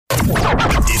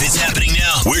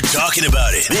We're talking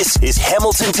about it. This is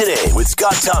Hamilton Today with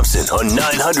Scott Thompson on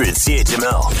 900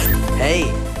 CHML. Hey,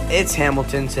 it's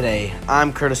Hamilton Today.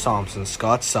 I'm Curtis Thompson,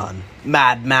 Scott's son.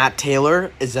 Mad Matt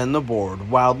Taylor is on the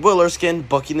board. Wild Willerskin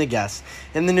booking the guests.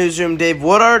 In the newsroom, Dave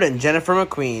Woodard and Jennifer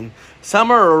McQueen.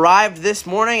 Summer arrived this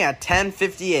morning at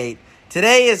 10:58.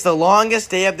 Today is the longest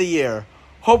day of the year.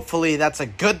 Hopefully that's a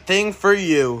good thing for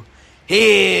you.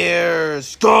 Here's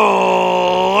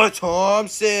Scott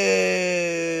Thompson.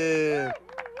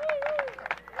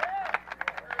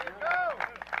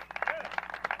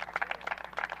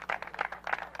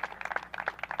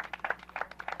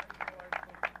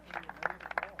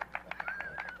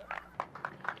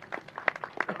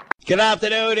 Good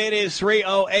afternoon. It is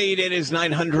 3:08. It is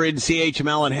 900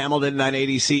 CHML in Hamilton,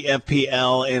 980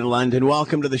 CFPL in London.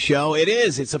 Welcome to the show.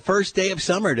 It's the first day of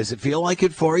summer. Does it feel like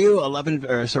it for you?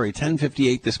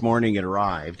 10:58 this morning it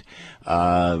arrived.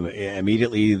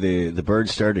 Immediately the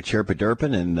birds started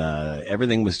chirp-a-derping and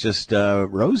everything was just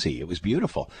rosy. It was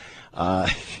beautiful.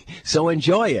 So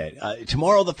enjoy it.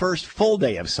 Tomorrow, the first full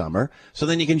day of summer, so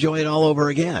then you can enjoy it all over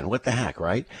again. What the heck,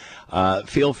 right?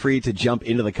 Feel free to jump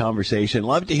into the conversation.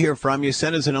 Love to hear from you.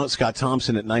 Send us a note, Scott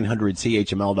Thompson at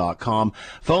 900CHML.com.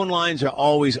 Phone lines are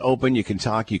always open. You can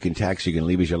talk, you can text, you can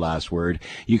leave us your last word.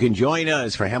 You can join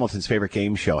us for Hamilton's favorite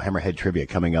game show, Hammerhead Trivia,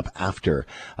 coming up after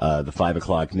the 5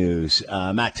 o'clock news.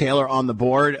 Matt Taylor on the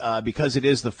board because it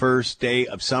is the first day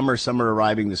of summer. Summer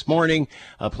arriving this morning,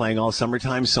 playing all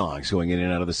summertime songs, going in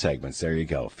and out of the segments. There you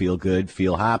go. Feel good,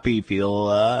 feel happy,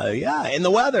 feel, in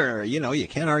the weather. You know, you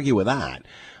can't argue with that.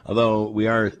 Although we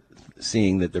are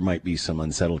seeing that there might be some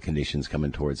unsettled conditions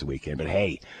coming towards the weekend. But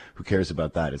hey, who cares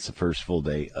about that? It's the first full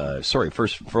day,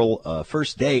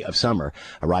 first day of summer,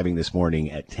 arriving this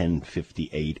morning at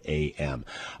 10:58 a.m.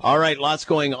 All right, lots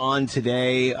going on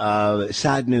today.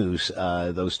 Sad news.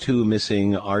 Those two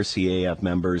missing RCAF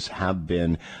members have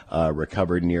been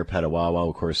recovered near Petawawa.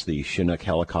 Of course, the Chinook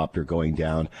helicopter going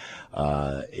down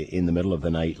in the middle of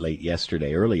the night,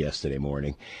 early yesterday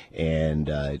morning,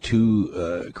 and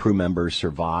two crew members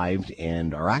survived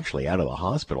and are actually out of the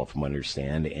hospital, from what I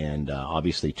understand, and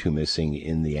obviously two missing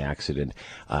in the accident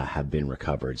have been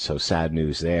recovered. So sad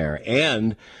news there.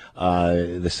 And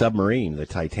the submarine, the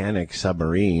Titanic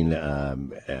submarine,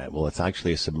 well, it's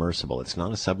actually a submersible. It's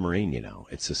not a submarine,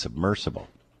 it's a submersible.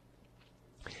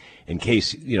 In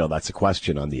case, that's a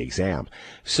question on the exam.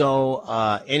 So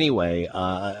anyway,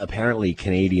 apparently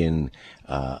Canadian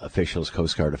officials,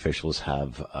 Coast Guard officials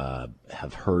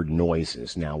have heard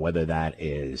noises. Now, whether that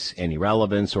is any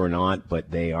relevance or not,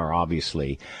 but they are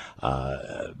obviously,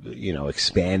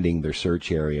 expanding their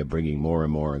search area, bringing more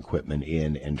and more equipment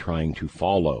in and trying to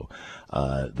follow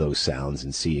those sounds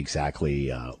and see exactly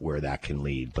where that can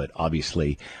lead. But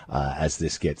obviously, as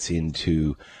this gets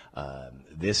into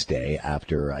this day,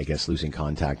 after, I guess, losing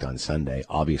contact on Sunday,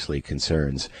 obviously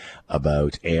concerns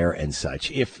about air and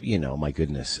such. If, my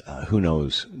goodness, who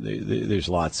knows? There's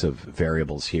lots of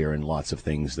variables here and lots of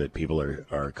things that people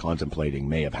are contemplating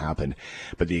may have happened.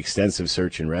 But the extensive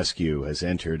search and rescue has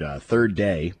entered third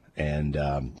day, and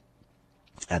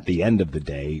at the end of the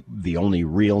day, the only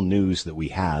real news that we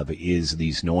have is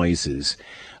these noises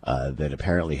that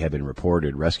apparently have been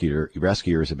reported.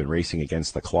 Rescuers have been racing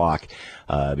against the clock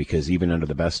because even under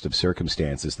the best of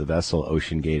circumstances, the vessel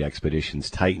Ocean Gate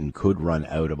Expeditions Titan could run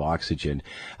out of oxygen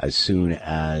as soon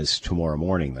as tomorrow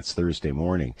morning. That's Thursday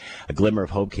morning. A glimmer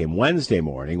of hope came Wednesday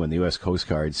morning when the U.S. Coast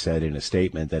Guard said in a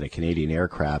statement that a Canadian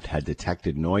aircraft had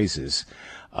detected noises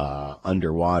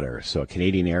underwater. So a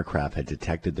Canadian aircraft had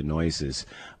detected the noises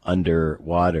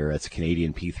underwater. It's a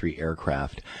Canadian P-3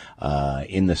 aircraft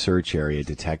in the search area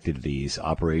detected these.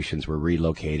 Operations were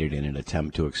relocated in an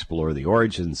attempt to explore the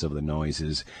origins of the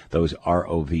noises. Those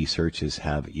ROV searches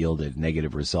have yielded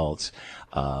negative results,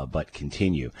 but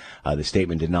continue. The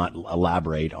statement did not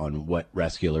elaborate on what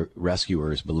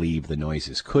rescuers believe the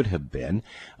noises could have been.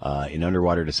 In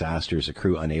underwater disasters, a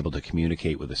crew unable to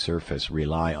communicate with the surface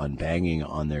rely on banging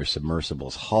on their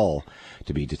submersible's hull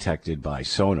to be detected by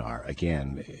sonar.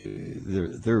 Again,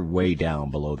 they're way down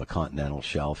below the continental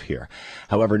shelf here.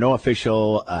 However, no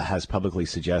official has publicly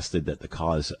suggested that the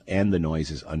cause and the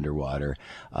noises underwater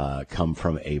come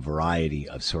from a variety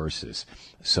of sources.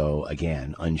 So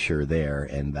again, unsure there,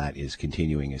 and that is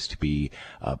continuing as to be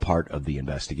part of the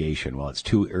investigation. While it's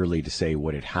too early to say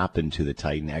what had happened to the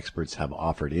Titan, experts have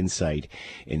offered insight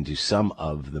into some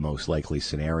of the most likely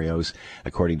scenarios.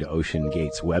 According to Ocean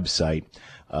Gate's website,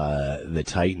 the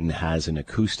Titan has an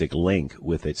acoustic link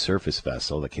with with its surface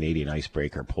vessel, the Canadian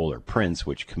icebreaker Polar Prince,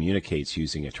 which communicates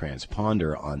using a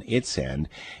transponder on its end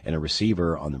and a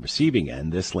receiver on the receiving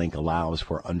end. This link allows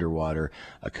for underwater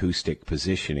acoustic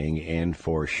positioning and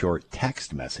for short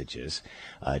text messages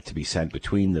to be sent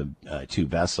between the two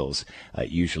vessels,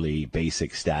 usually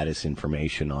basic status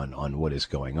information on what is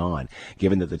going on.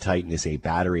 Given that the Titan is a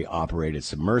battery-operated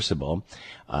submersible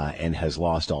and has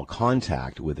lost all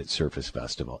contact with its surface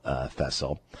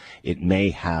vessel, it may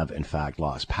have, in fact,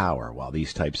 lost power. While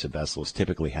these types of vessels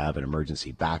typically have an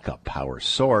emergency backup power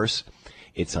source,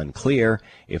 it's unclear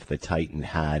if the Titan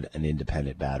had an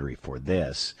independent battery for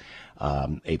this.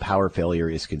 A power failure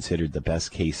is considered the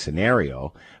best case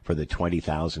scenario for the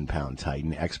 20,000-pound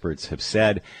Titan. Experts have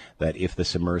said that if the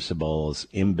submersible's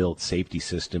inbuilt safety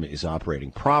system is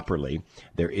operating properly,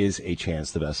 there is a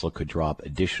chance the vessel could drop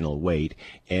additional weight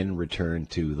and return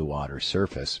to the water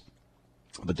surface.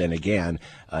 But then again,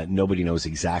 nobody knows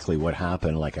exactly what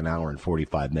happened like an hour and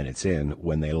 45 minutes in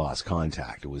when they lost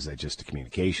contact. Was that just a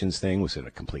communications thing? Was it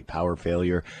a complete power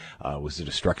failure? Was it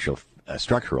a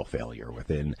structural failure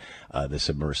within the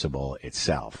submersible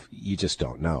itself? You just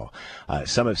don't know.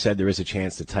 Some have said there is a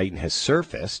chance the Titan has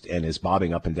surfaced and is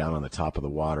bobbing up and down on the top of the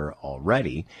water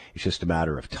already. It's just a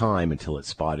matter of time until it's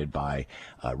spotted by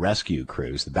rescue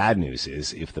crews. The bad news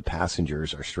is if the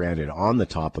passengers are stranded on the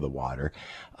top of the water,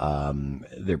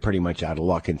 they're pretty much out of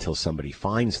luck until somebody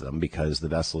finds them, because the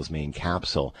vessel's main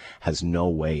capsule has no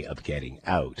way of getting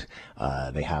out.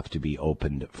 They have to be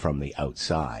opened from the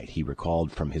outside. He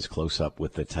recalled from his close-up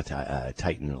with the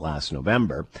Titan last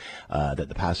November that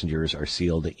the passengers are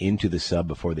sealed into the sub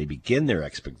before they begin their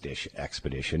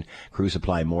expedition. Crews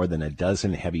apply more than a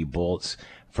dozen heavy bolts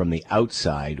from the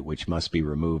outside, which must be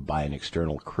removed by an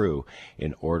external crew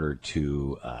in order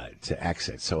to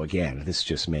exit. So again, this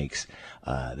just makes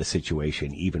the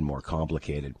situation even more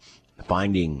complicated.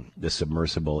 Finding the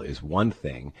submersible is one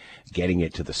thing. Getting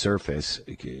it to the surface,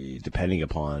 depending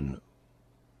upon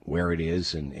where it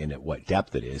is and at what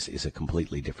depth it is a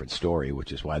completely different story,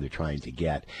 which is why they're trying to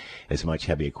get as much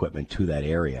heavy equipment to that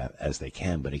area as they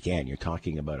can. But again, you're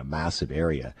talking about a massive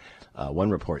area.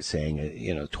 One report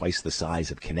saying, twice the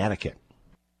size of Connecticut.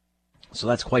 So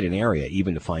that's quite an area,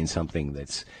 even to find something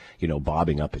that's,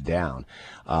 bobbing up and down.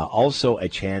 Also a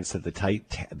chance that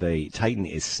the Titan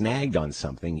is snagged on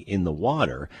something in the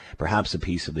water, perhaps a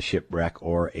piece of the shipwreck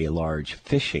or a large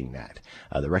fishing net.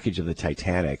 The wreckage of the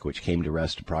Titanic, which came to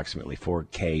rest approximately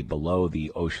 4K below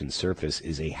the ocean surface,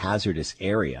 is a hazardous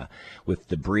area with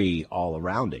debris all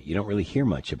around it. You don't really hear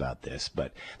much about this,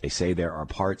 but they say there are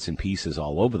parts and pieces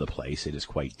all over the place. It is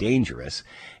quite dangerous.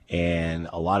 And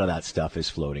a lot of that stuff is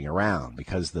floating around.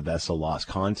 Because the vessel lost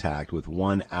contact with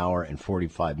 1 hour and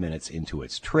 45 minutes into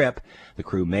its trip, the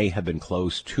crew may have been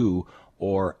close to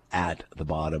or at the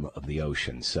bottom of the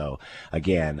ocean. So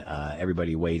again,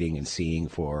 everybody waiting and seeing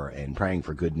for and praying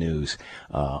for good news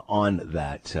on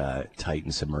that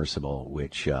Titan submersible,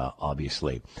 which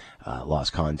obviously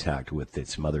lost contact with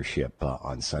its mothership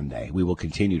on Sunday. We will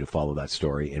continue to follow that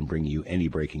story and bring you any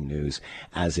breaking news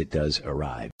as it does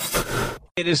arrive.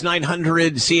 It is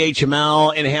 900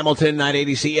 CHML in Hamilton,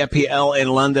 980 CFPL in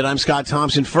London. I'm Scott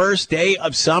Thompson. First day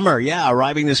of summer. Yeah,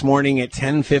 arriving this morning at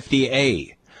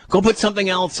 10:50 Go put something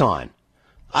else on.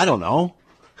 I don't know.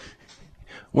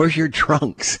 Where's your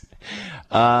trunks?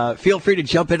 Feel free to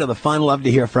jump into the fun. Love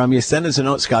to hear from you. Send us a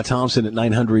note, Scott Thompson at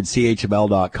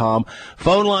 900CHML.com.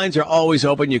 Phone lines are always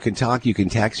open. You can talk, you can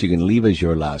text, you can leave us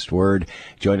your last word.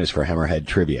 Join us for Hammerhead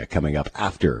Trivia coming up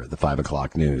after the 5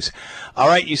 o'clock news. All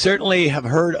right, you certainly have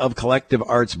heard of Collective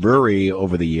Arts Brewery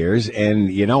over the years,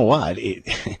 and you know what?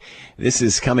 This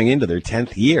is coming into their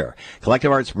 10th year.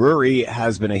 Collective Arts Brewery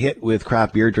has been a hit with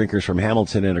craft beer drinkers from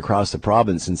Hamilton and across the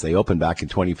province since they opened back in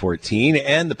 2014,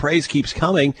 and the praise keeps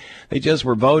coming. They just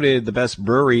were voted the best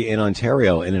brewery in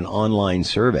Ontario in an online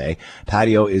survey.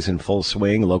 Patio is in full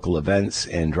swing. Local events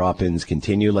and drop-ins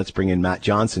continue. Let's bring in Matt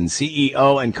Johnston,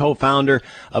 CEO and co-founder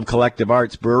of Collective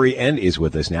Arts Brewery, and is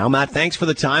with us now. Matt, thanks for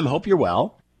the time. Hope you're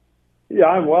well. Yeah,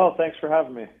 I'm well. Thanks for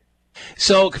having me.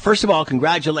 So, first of all,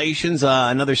 congratulations.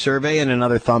 Another survey and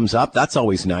another thumbs up. That's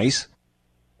always nice.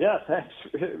 Yeah, thanks.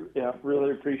 Yeah,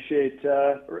 really appreciate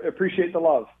the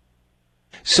love.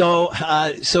 So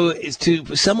it's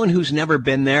to someone who's never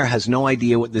been there, has no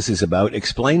idea what this is about,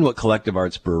 explain what Collective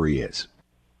Arts Brewery is.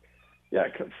 Yeah,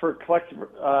 for Collective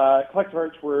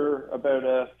Arts, we're about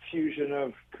a fusion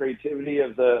of creativity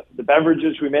of the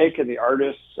beverages we make and the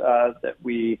artists that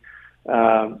we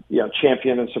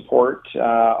champion and support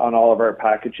on all of our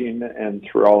packaging and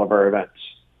through all of our events.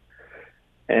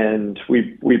 And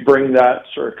we bring that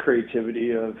sort of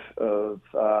creativity of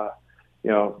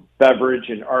beverage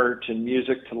and art and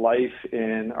music to life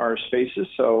in our spaces.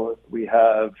 So we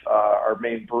have our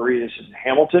main brewery is in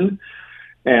Hamilton,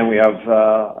 and we have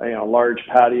a large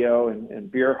patio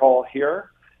and beer hall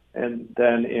here. And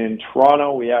then in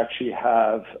Toronto, we actually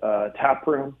have a tap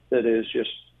room that is just,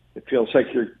 it feels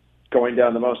like you're going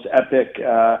down the most epic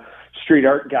street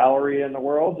art gallery in the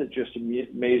world. It's just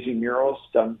amazing murals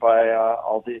done by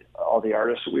all the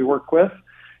artists that we work with.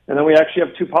 And then we actually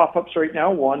have 2 pop-ups right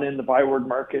now, one in the Byward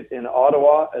Market in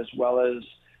Ottawa, as well as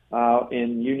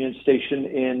in Union Station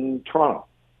in Toronto.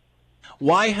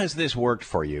 Why has this worked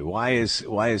for you? Why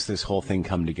has this whole thing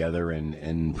come together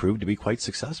and proved to be quite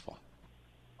successful?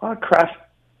 Craft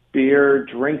beer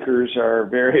drinkers are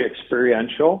very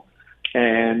experiential,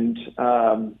 and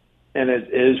it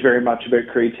is very much about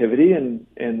creativity. And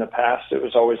in the past, it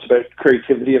was always about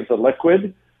creativity of the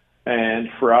liquid. And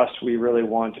for us, we really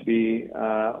want to be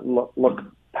look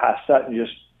past that and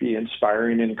just be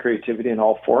inspiring in creativity in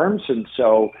all forms. And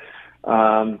so,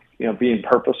 being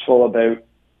purposeful about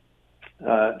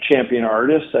champion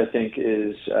artists, I think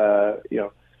is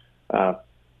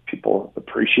people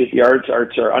appreciate the arts.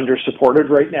 Arts are under-supported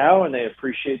right now, and they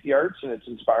appreciate the arts, and it's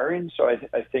inspiring. So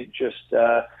I think just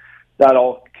that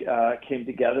all came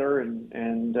together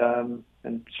and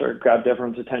sort of grabbed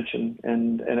everyone's attention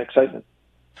and excitement.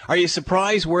 Are you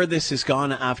surprised where this has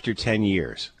gone after 10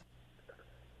 years?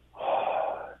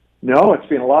 No, it's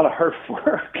been a lot of hard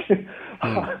work, and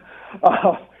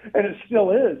it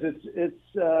still is.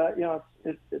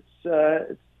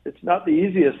 It's not the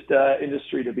easiest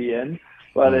industry to be in,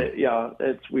 but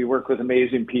we work with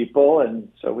amazing people,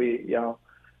 and so we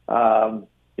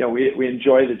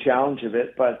enjoy the challenge of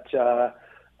it. But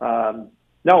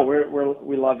no,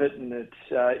 we love it, and it's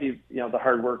the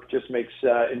hard work just makes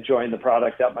enjoying the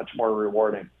product that much more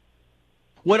rewarding.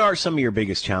 What are some of your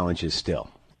biggest challenges still?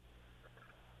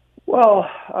 Well,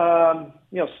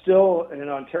 still in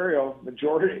Ontario,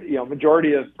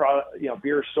 majority of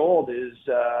beer sold is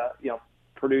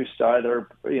produced either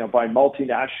by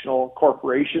multinational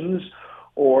corporations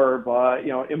or by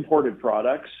imported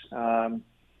products.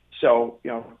 So,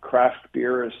 craft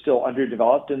beer is still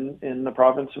underdeveloped in the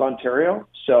province of Ontario.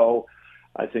 So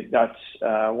I think that's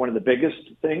one of the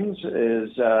biggest things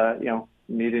is,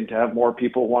 needing to have more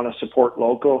people want to support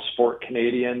local, support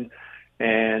Canadian,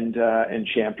 and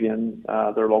champion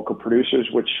their local producers,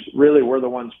 which really were the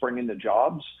ones bringing the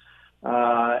jobs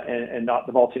and not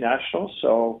the multinationals.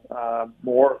 So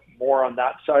more on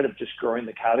that side of just growing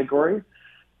the category.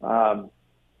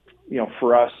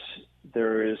 For us,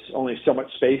 there is only so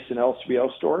much space in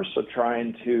LCBO stores, so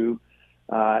trying to,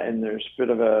 and there's a bit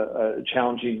of a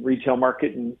challenging retail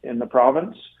market in the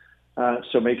province,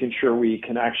 so making sure we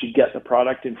can actually get the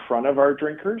product in front of our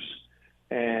drinkers.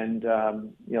 And,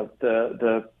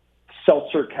 the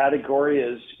seltzer category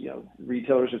is,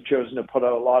 retailers have chosen to put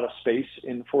a lot of space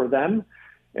in for them,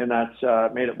 and that's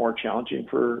made it more challenging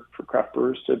for craft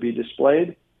brewers to be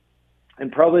displayed.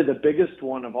 And probably the biggest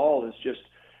one of all is just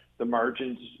the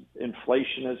margins.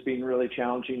 Inflation has been really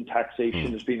challenging.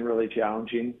 Taxation has been really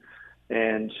challenging.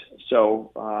 And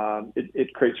so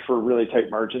it creates for really tight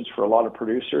margins for a lot of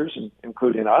producers,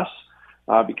 including us,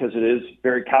 because it is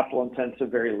very capital intensive,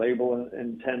 very labor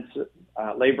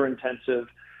intensive,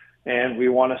 and we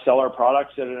want to sell our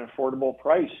products at an affordable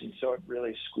price. And so it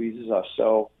really squeezes us.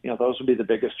 So, those would be the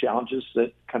biggest challenges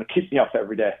that kind of keep me up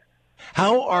every day.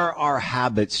 How are our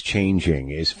habits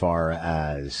changing as far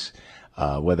as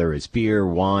whether it's beer,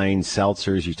 wine,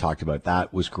 seltzers? You talked about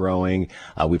that was growing.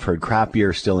 We've heard craft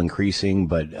beer still increasing,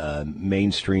 but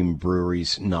mainstream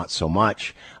breweries not so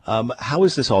much. How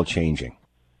is this all changing?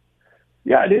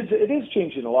 Yeah, it is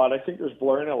changing a lot. I think there's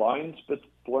blurring of lines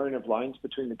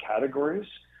between the categories.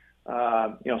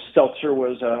 Seltzer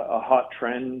was a hot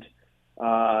trend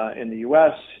in the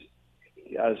U.S.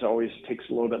 As always, it takes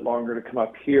a little bit longer to come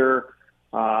up here.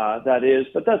 But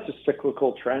that's a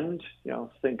cyclical trend.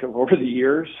 Think of over the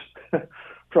years,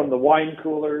 from the wine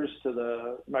coolers to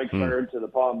the Mike's Hard to the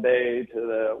Bombay to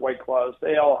the White Claws.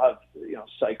 They all have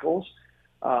cycles.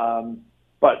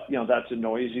 But that's a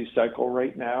noisy cycle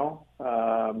right now.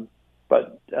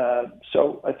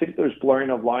 So I think there's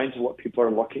blurring of lines of what people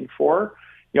are looking for.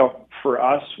 For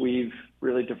us, we've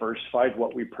really diversified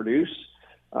what we produce.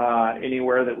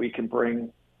 Anywhere that we can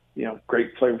bring,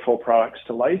 great flavorful products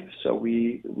to life. So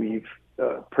we've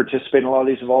participated in a lot of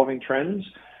these evolving trends.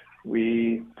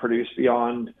 We produce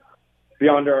beyond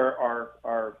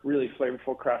our really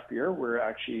flavorful craft beer. We're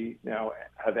actually now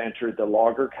have entered the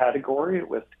lager category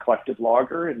with Collective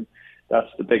Lager, and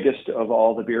that's the biggest of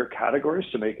all the beer categories,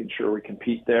 so making sure we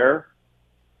compete there.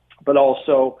 But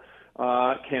also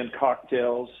canned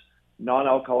cocktails,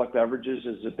 non-alcoholic beverages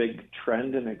is a big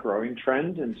trend and a growing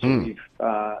trend, and so we've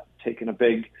taken a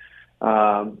big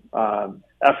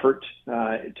effort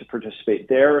to participate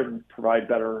there and provide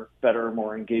better,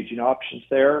 more engaging options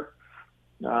there.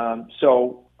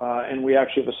 And we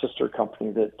actually have a sister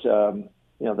company that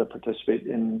that participate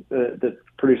in that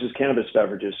produces cannabis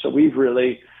beverages. So we've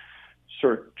really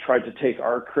sort of tried to take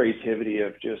our creativity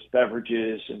of just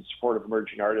beverages and support of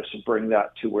emerging artists and bring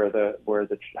that to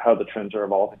how the trends are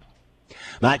evolving.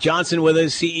 Matt Johnston with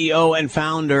us, CEO and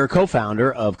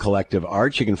co-founder of Collective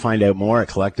Arts. You can find out more at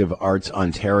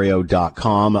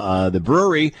collectiveartsontario.com. The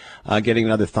brewery getting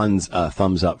another thumbs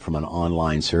up from an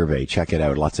online survey. Check it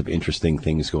out. Lots of interesting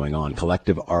things going on.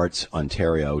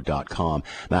 collectiveartsontario.com.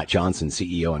 Matt Johnston,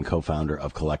 CEO and co-founder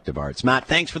of Collective Arts. Matt,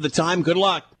 thanks for the time. Good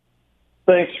luck.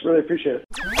 Thanks. Really appreciate it.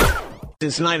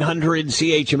 It's 900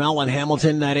 CHML in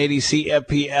Hamilton, 980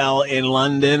 CFPL in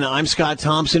London. I'm Scott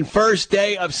Thompson. First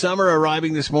day of summer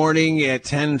arriving this morning at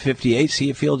 10:58. See,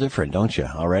 you feel different, don't you?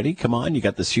 Already? Come on. You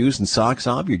got the shoes and socks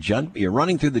on. You're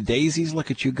running through the daisies. Look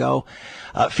at you go.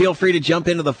 Feel free to jump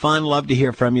into the fun. Love to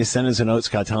hear from you. Send us a note,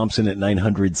 Scott Thompson at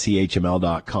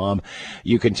 900CHML.com.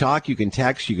 You can talk, you can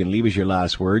text, you can leave us your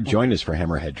last word. Join us for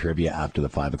Hammerhead Trivia after the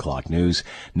 5 o'clock news.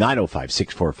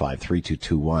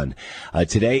 905-645-3221.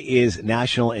 Today is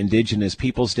National Indigenous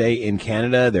Peoples Day in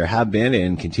Canada. There have been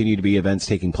and continue to be events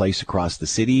taking place across the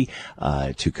city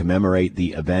to commemorate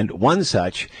the event. One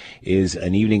such is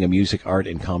an evening of music, art,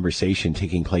 and conversation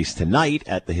taking place tonight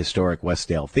at the historic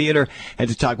Westdale Theatre. And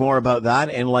to talk more about that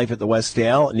and life at the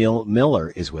Westdale, Neal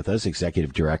Miller is with us,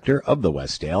 Executive Director of the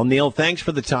Westdale. Neal, thanks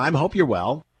for the time. Hope you're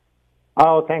well.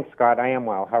 Oh, thanks, Scott. I am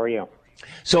well. How are you?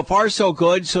 So far, so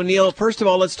good. So, Neal, first of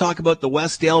all, let's talk about the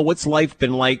Westdale. What's life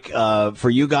been like for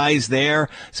you guys there,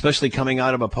 especially coming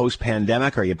out of a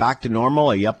post-pandemic? Are you back to normal?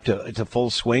 Are you up to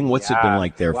full swing? What's it been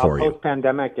like there for you?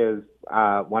 Post-pandemic is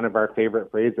one of our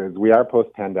favorite phrases. We are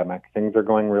post-pandemic. Things are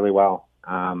going really well.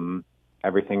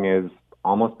 Everything is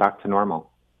almost back to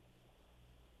normal.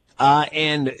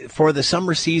 And for the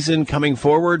summer season coming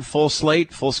forward, full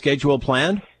slate, full schedule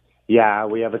planned? Yeah,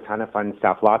 we have a ton of fun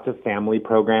stuff. Lots of family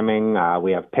programming.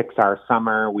 We have Pixar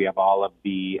Summer. We have all of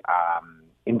the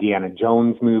Indiana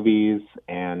Jones movies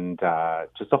and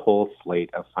just a whole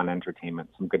slate of fun entertainment.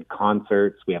 Some good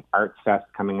concerts. We have Arts Fest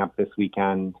coming up this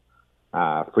weekend.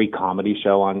 Free comedy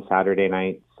show on Saturday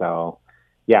night. So,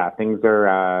 yeah, things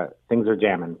are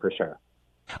jamming for sure.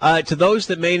 To those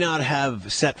that may not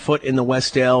have set foot in the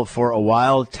Westdale for a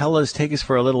while, take us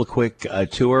for a little quick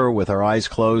tour with our eyes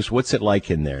closed. What's it like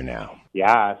in there now?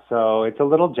 Yeah, so it's a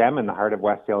little gem in the heart of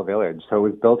Westdale Village. So it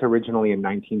was built originally in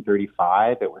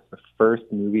 1935. It was the first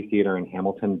movie theater in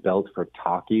Hamilton built for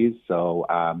talkies, so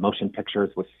motion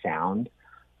pictures with sound.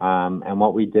 And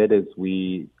what we did is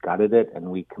we gutted it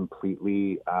and we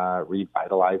completely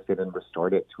revitalized it and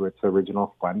restored it to its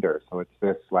original splendor. So it's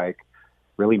this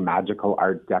really magical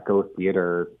Art Deco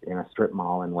theater in a strip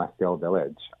mall in Westdale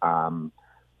Village.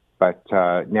 But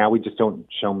now we just don't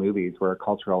show movies. We're a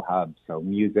cultural hub. So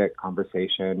music,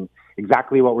 conversation,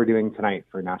 exactly what we're doing tonight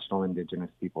for National Indigenous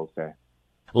Peoples Day.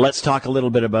 Let's talk a little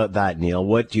bit about that, Neal.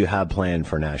 What do you have planned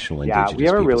for National Indigenous Peoples Day?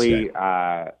 Yeah, we have a really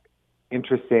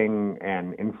interesting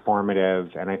and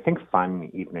informative and I think fun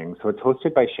evening. So it's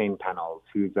hosted by Shane Pennells,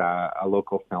 who's a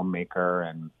local filmmaker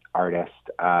and artist.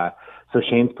 So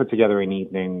Shane's put together an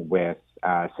evening with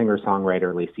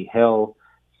singer-songwriter Lacey Hill,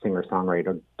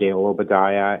 singer-songwriter Gail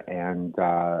Obadiah, and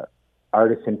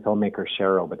artist and filmmaker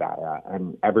Cher Obadiah.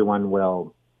 And everyone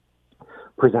will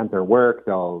present their work,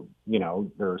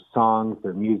 their songs,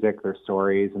 their music, their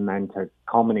stories, and then to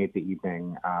culminate the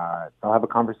evening, they'll have a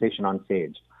conversation on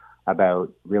stage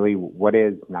about really what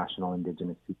is National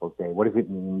Indigenous Peoples Day? What does it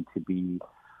mean to be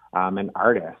an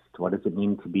artist? What does it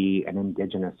mean to be an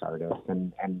Indigenous artist?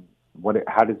 And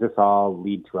how does this all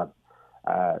lead to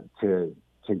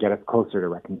get us closer to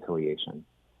reconciliation?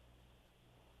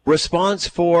 Response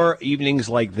for evenings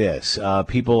like this.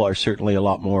 People are certainly a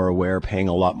lot more aware, paying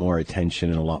a lot more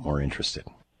attention, and a lot more interested.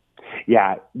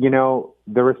 Yeah,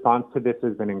 the response to this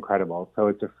has been incredible. So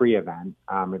it's a free event.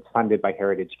 It's funded by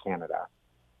Heritage Canada.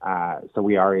 So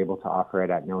we are able to offer it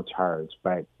at no charge,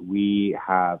 but we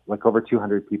have over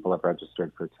 200 people have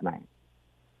registered for tonight.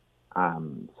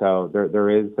 So there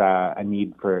is a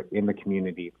need in the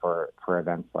community for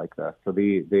events like this. So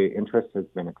the interest has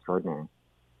been extraordinary.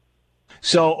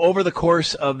 So over the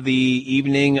course of the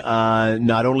evening,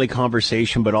 not only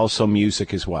conversation, but also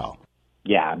music as well.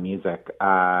 Yeah, music.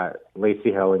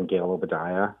 Lacey Hill and Gail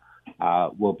Obadiah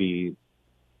will be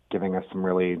giving us some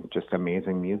really just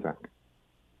amazing music.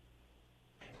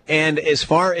 And as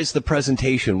far as the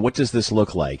presentation, what does this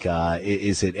look like?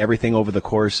 Is it everything over the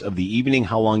course of the evening?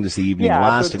 How long does the evening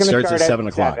last? So it starts at 7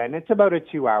 o'clock. 7. It's about a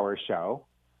 2-hour show.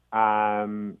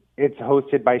 It's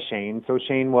hosted by Shane. So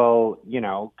Shane will,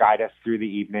 guide us through the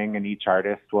evening, and each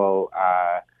artist will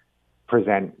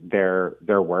present their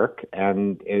work,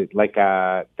 and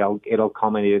it'll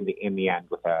culminate in the end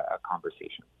with a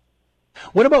conversation.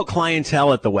 What about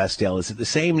clientele at the Westdale? Is it the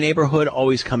same neighborhood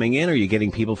always coming in? Are you getting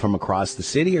people from across the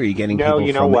city? Are you getting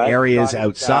people from areas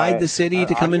outside the city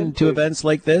to come into events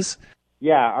like this?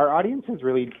 Yeah, our audience is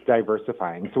really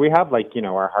diversifying. So we have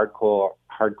our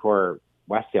hardcore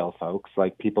Westdale folks,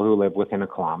 like people who live within a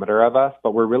kilometer of us,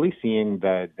 but we're really seeing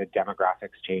the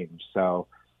demographics change. So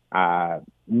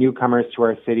newcomers to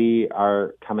our city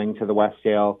are coming to the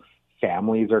Westdale.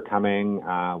 Families are coming.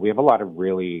 We have a lot of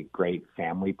really great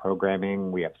family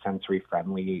programming. We have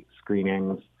sensory-friendly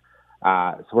screenings.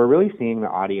 So we're really seeing the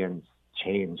audience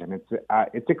change, and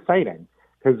it's exciting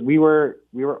because we were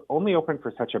only open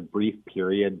for such a brief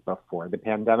period before the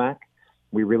pandemic.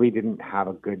 We really didn't have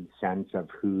a good sense of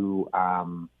who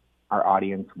our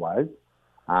audience was,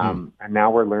 and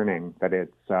now we're learning that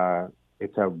it's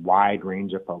a wide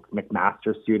range of folks.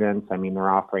 McMaster students, they're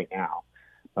off right now.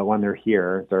 But when they're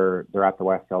here, they're at the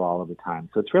Westdale all of the time.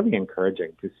 So it's really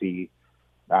encouraging to see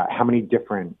how many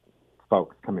different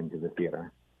folks come into the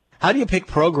theater. How do you pick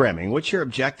programming? What's your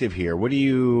objective here? What do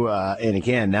you, and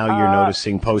again, now you're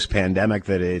noticing post-pandemic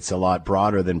that it's a lot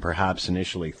broader than perhaps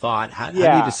initially thought. How do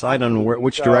you decide on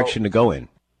which direction to go in?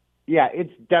 Yeah,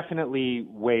 it's definitely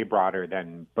way broader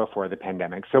than before the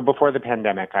pandemic. So before the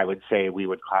pandemic, I would say we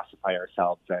would classify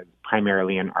ourselves as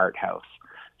primarily an art house.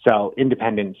 So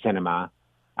independent cinema,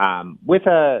 with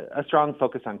a strong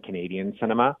focus on Canadian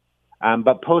cinema.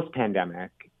 But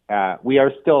post-pandemic, we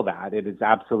are still that. It is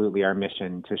absolutely our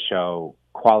mission to show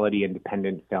quality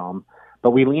independent film,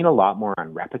 but we lean a lot more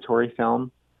on repertory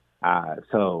film.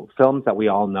 So films that we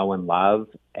all know and love,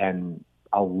 and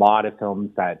a lot of films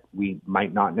that we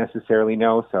might not necessarily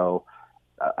know. So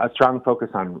a strong focus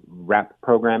on rep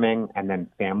programming, and then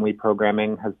family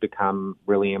programming has become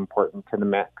really important to the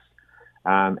mix.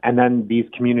 And then these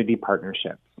community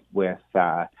partnerships with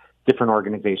different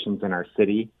organizations in our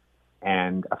city,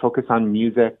 and a focus on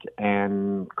music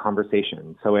and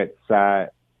conversation. So it's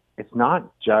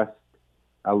not just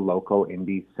a local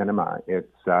indie cinema. It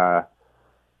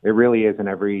really is, in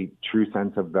every true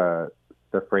sense of the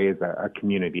phrase, a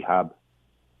community hub.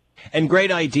 And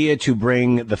great idea to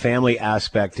bring the family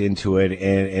aspect into it,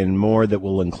 and more that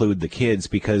will include the kids,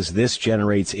 because this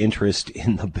generates interest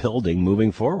in the building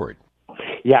moving forward.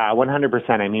 Yeah,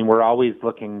 100%. We're always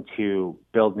looking to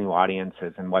build new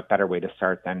audiences, and what better way to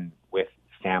start than with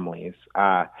families.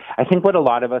 I think what a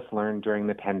lot of us learned during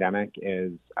the pandemic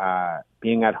is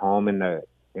being at home in the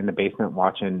basement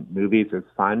watching movies is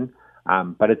fun,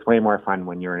 but it's way more fun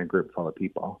when you're in a group full of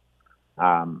people.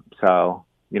 And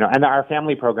our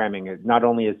family programming is not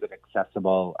only is it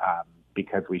accessible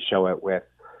because we show it with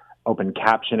open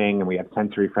captioning and we have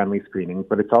sensory-friendly screenings,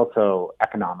 but it's also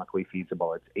economically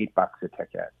feasible. It's $8 a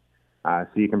ticket. So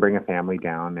you can bring a family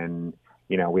down, and,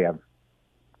 we have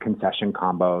concession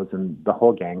combos, and the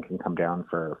whole gang can come down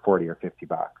for $40 or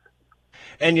 $50.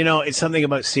 And, it's something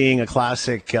about seeing a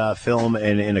classic film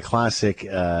in a classic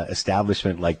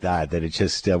establishment like that it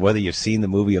just, whether you've seen the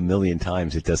movie a million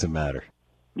times, it doesn't matter.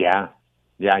 Yeah,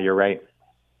 you're right.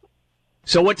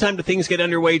 So what time do things get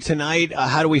underway tonight?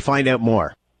 How do we find out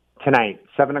more? Tonight,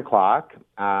 7 o'clock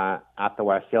at the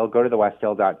Westdale. Go to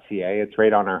thewestdale.ca. It's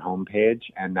right on our homepage,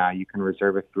 and you can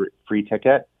reserve a free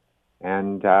ticket.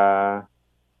 And, All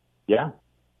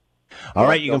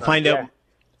right, you can find out.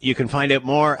 You can find out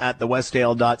more at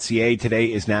thewestdale.ca.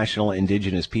 Today is National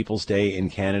Indigenous Peoples Day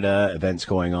in Canada. Events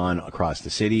going on across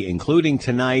the city, including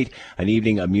tonight, an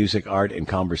evening of music, art, and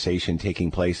conversation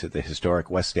taking place at the historic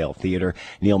Westdale Theatre.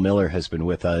 Neal Miller has been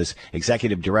with us,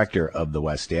 Executive Director of the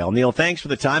Westdale. Neal, thanks for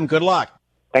the time. Good luck.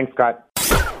 Thanks, Scott.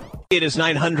 It is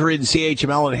 900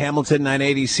 CHML in Hamilton,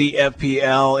 980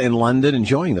 CFPL in London.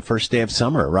 Enjoying the first day of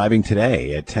summer, arriving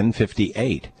today at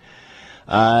 10:58.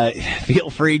 Feel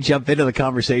free, jump into the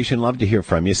conversation. Love to hear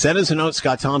from you. Send us a note,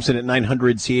 Scott Thompson at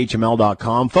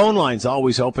 900CHML.com. Phone lines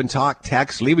always open. Talk,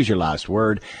 text, leave us your last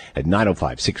word at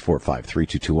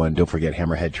 905-645-3221. Don't forget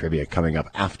Hammerhead Trivia coming up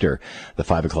after the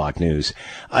 5 o'clock news.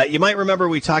 You might remember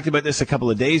we talked about this a couple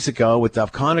of days ago with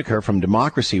Duff Conacher from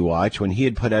Democracy Watch, when he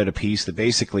had put out a piece that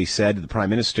basically said the Prime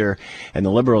Minister and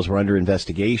the Liberals were under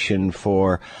investigation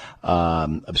for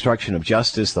obstruction of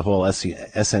justice, the whole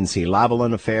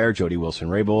SNC-Lavalin affair. Jody Wilson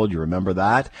Wilson-Raybould. You remember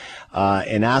that?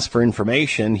 And asked for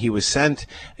information. He was sent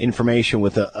information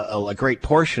with a great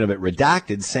portion of it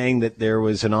redacted, saying that there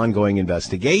was an ongoing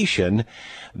investigation.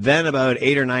 Then about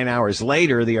 8 or 9 hours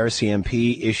later, the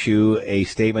RCMP issue a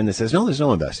statement that says, no, there's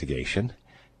no investigation,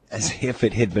 as if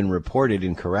it had been reported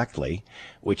incorrectly,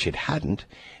 which it hadn't.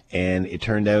 And it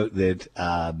turned out that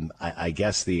I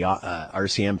guess the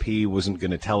RCMP wasn't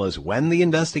going to tell us when the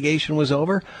investigation was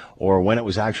over or when it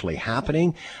was actually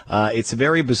happening. It's a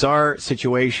very bizarre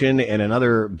situation and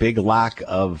another big lack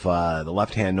of the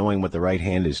left hand knowing what the right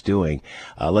hand is doing.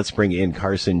 Let's bring in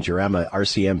Carson Jerema.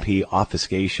 RCMP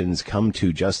obfuscations come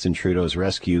to Justin Trudeau's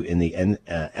rescue in the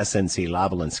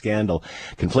SNC-Lavalin scandal.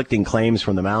 Conflicting claims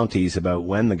from the Mounties about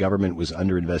when the government was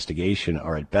under investigation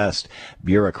are at best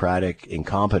bureaucratic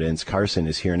incompetence. Carson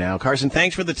is here now. Carson,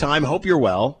 thanks for the time. Hope you're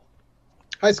well.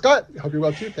 Hi, Scott. Hope you're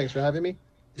well, too. Thanks for having me.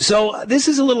 So this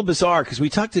is a little bizarre because we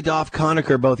talked to Dov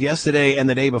Conacher both yesterday and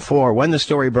the day before when the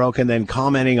story broke, and then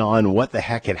commenting on what the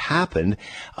heck had happened.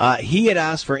 He had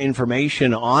asked for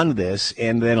information on this,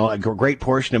 and then a great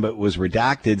portion of it was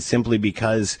redacted simply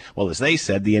because, well, as they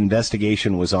said, the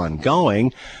investigation was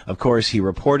ongoing. Of course, he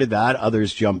reported that.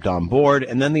 Others jumped on board,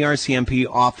 and then the RCMP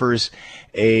offers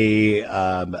a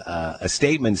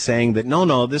statement saying that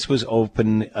no, this was over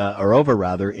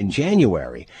in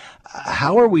January.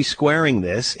 How are we squaring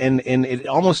this? And it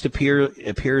almost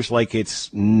appears like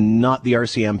it's not the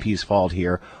RCMP's fault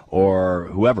here or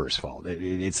whoever's fault.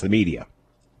 It's the media.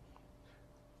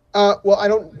 Well,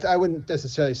 I wouldn't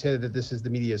necessarily say that this is the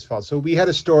media's fault. So we had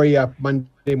a story up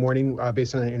Monday morning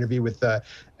based on an interview with Dov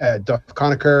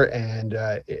Conacher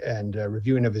and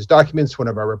reviewing of his documents. One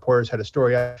of our reporters had a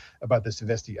story about this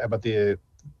about the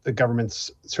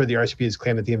government's, the RCMP's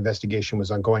claim that the investigation was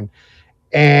ongoing.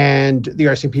 And the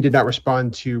RCMP did not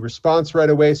respond to response right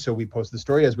away, so we posted the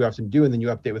story, as we often do, and then you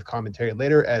update with commentary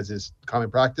later, as is common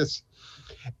practice.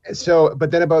 So, but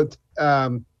then about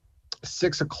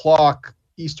 6 o'clock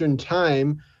Eastern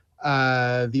time,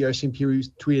 the RCMP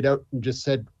tweeted out and just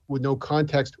said, with no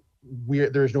context,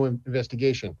 there is no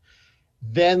investigation.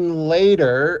 Then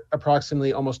later,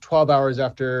 approximately almost 12 hours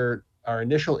after our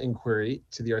initial inquiry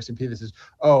to the RCMP, this is,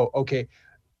 oh, okay.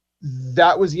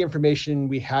 That was the information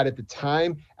we had at the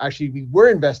time. Actually, we were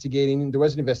investigating. There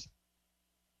was an investigation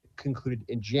concluded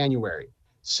in January.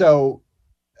 So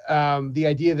the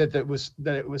idea that it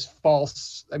was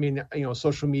false. I mean,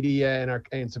 social media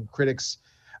and some critics,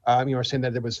 are saying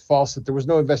that it was false, that there was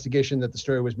no investigation, that the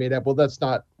story was made up. Well, that's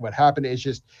not what happened. It's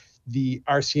just the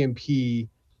RCMP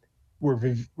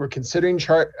were considering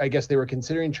I guess they were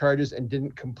considering charges and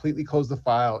didn't completely close the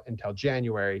file until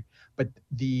January. But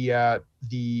the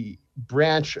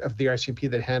branch of the RCMP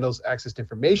that handles access to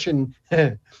information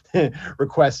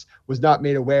requests was not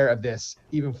made aware of this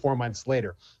even 4 months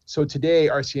later. So today,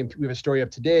 RCMP, we have a story up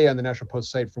today on the National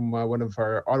Post site from one of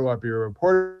our Ottawa bureau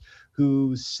reporters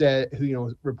who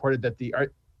reported that the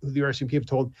RCMP have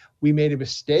told, we made a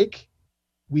mistake.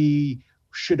 We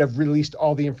should have released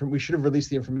we should have released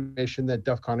the information that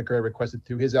Dov Conacher requested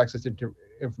through his Access to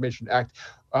Information Act.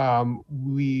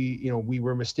 We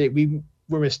were mistaken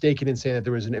in saying that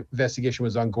there was an investigation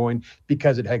was ongoing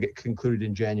because it had concluded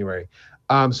in January.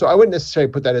 So I wouldn't necessarily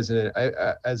put that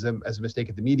as a mistake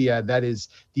at the media. That is,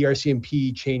 the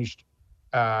RCMP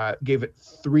gave it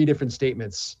 3 different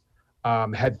statements,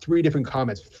 had 3 different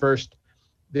comments. First,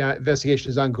 the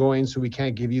investigation is ongoing, so we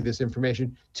can't give you this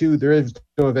information. 2, there is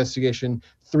no investigation.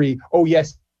 3, oh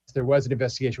yes, there was an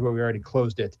investigation, but we already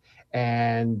closed it.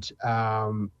 And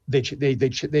they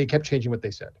kept changing what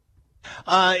they said.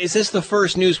 Is this the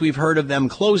first news we've heard of them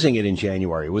closing it in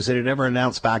January? Was it ever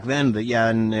announced back then that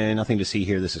nothing to see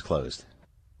here, this is closed?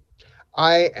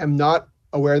 I am not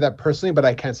aware of that personally, but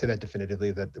I can't say that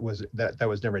definitively. That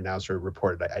was never announced or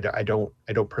reported. I don't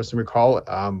personally recall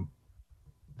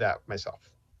that myself.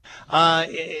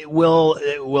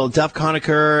 Will Dov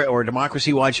Conacher or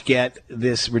Democracy Watch get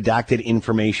this redacted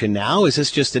information now? Is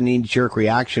this just a knee-jerk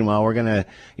reaction? Well, we're gonna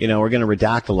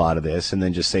redact a lot of this and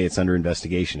then just say it's under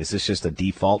investigation. Is this just a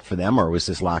default for them, or was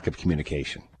this lack of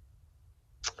communication?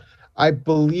 I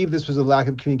believe this was a lack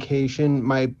of communication.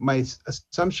 My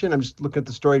assumption, I'm just looking at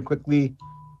the story quickly.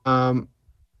 My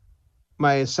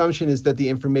assumption is that the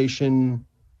information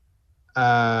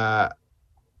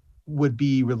would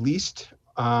be released.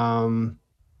 My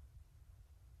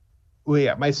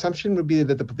assumption would be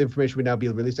that the information would now be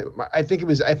released. I think it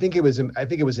was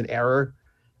an error.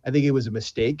 I think it was a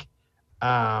mistake.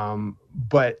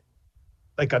 But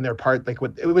like on their part,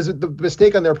 the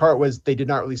mistake on their part was they did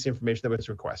not release the information that was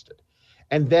requested,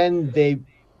 and then they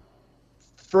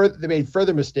made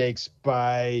further mistakes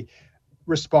by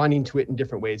responding to it in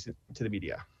different ways to the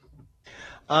media.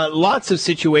 Lots of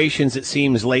situations, it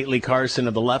seems, lately, Carson,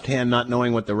 of the left hand not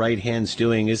knowing what the right hand's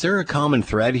doing. Is there a common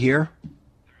thread here?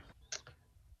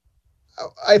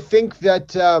 I think that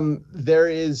there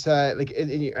is,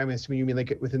 I'm assuming you mean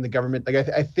like within the government. Like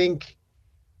I think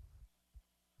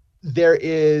there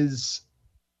is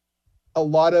a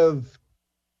lot of,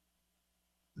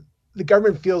 the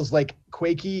government feels like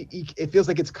quaky. It feels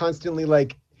like it's constantly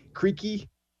like creaky.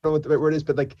 I don't know what the right word is,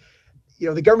 but like,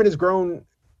 the government has grown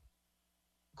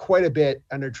quite a bit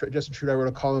under Justin Trudeau. I wrote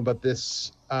a column about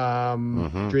this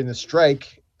during the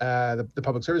strike, the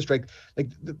public service strike. Like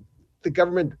the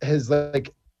government has the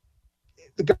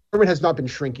government has not been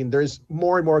shrinking. There's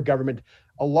more and more government,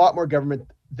 a lot more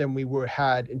government than we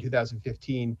had in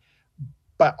 2015,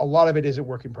 but a lot of it isn't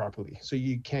working properly. So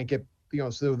you can't get,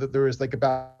 so there was like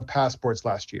about passports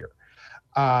last year.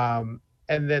 So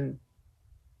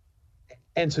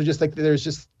just like there's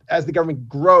just, as the government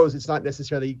grows, it's not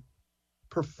necessarily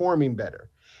performing better.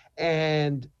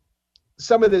 And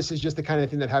some of this is just the kind of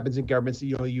thing that happens in governments.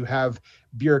 You have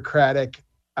bureaucratic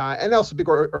and also big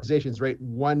organizations, right?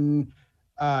 One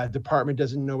department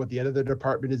doesn't know what the other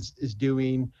department is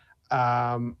doing.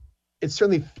 It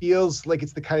certainly feels like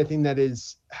it's the kind of thing that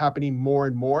is happening more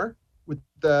and more with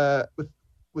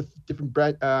different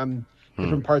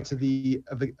different parts of the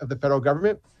federal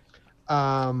government.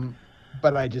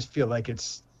 But I just feel like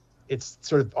it's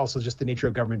sort of also just the nature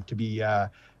of government to be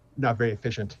not very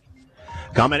efficient.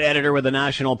 Comment editor with the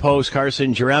National Post,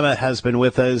 Carson Jerema, has been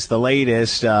with us. The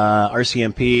latest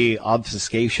RCMP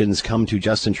obfuscations come to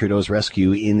Justin Trudeau's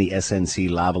rescue in the SNC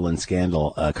Lavalin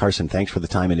scandal. Carson, thanks for the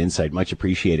time and insight. Much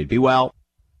appreciated. Be well.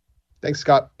 Thanks,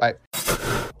 Scott. Bye.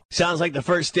 Sounds like the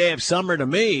first day of summer to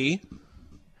me.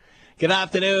 Good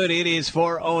afternoon. It is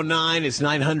 4:09. It's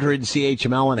 900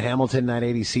 CHML in Hamilton,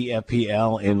 980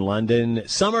 CFPL in London.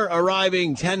 Summer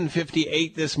arriving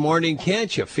 10:58 this morning.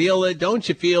 Can't you feel it? Don't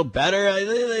you feel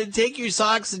better? Take your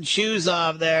socks and shoes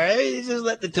off there. Just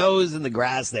let the toes in the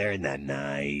grass there. Isn't that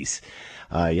nice?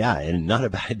 And not a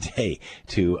bad day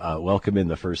to welcome in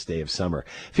the first day of summer.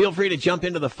 Feel free to jump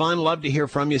into the fun. Love to hear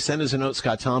from you. Send us a note,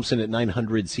 Scott Thompson at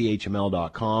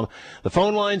 900CHML.com. The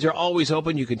phone lines are always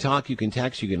open. You can talk, you can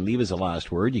text, you can leave us a last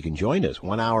word. You can join us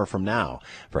 1 hour from now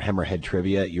for Hammerhead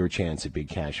Trivia. Your chance at big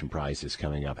cash and prizes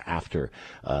coming up after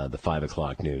the 5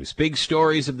 o'clock news. Big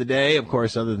stories of the day, of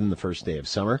course, other than the first day of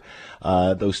summer.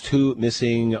 Those two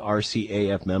missing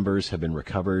RCAF members have been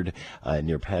recovered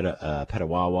near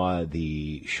Petawawa. The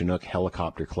Chinook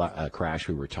helicopter crash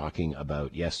we were talking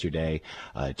about yesterday,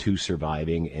 2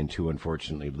 surviving and 2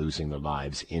 unfortunately losing their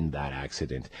lives in that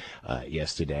accident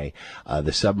yesterday.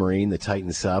 The submarine, the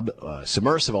Titan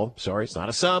Submersible, sorry, it's not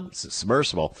a sub, it's a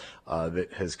submersible, that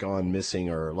has gone missing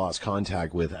or lost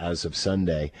contact with as of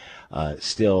Sunday,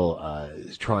 still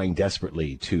trying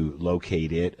desperately to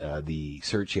locate it. The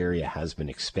search area has been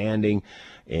expanding,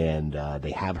 and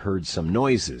they have heard some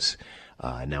noises.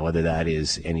 Now, whether that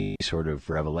is any sort of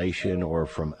revelation or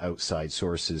from outside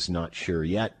sources, not sure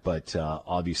yet, but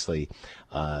obviously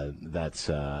that's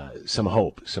some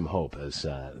hope as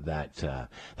that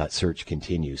search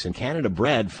continues. And Canada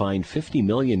Bread fined $50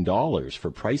 million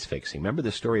for price fixing. Remember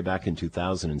the story back in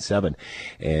 2007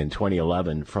 and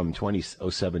 2011, from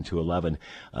 2007 to 11,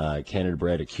 Canada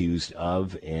Bread accused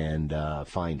of and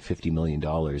fined $50 million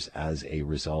as a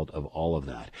result of all of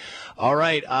that. All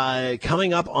right,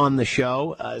 coming up on the show,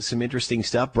 some interesting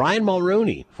stuff. Brian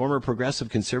Mulroney, former progressive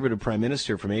conservative prime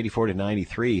minister from 84 to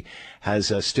 93,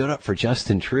 has stood up for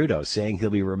Justin Trudeau, saying he'll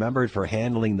be remembered for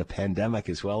handling the pandemic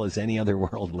as well as any other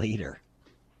world leader.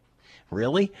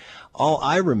 Really? All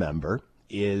I remember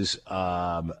is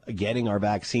getting our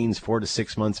vaccines 4 to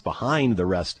 6 months behind the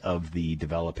rest of the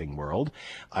developing world.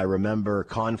 I remember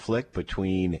conflict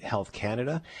between Health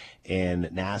Canada and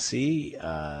NACI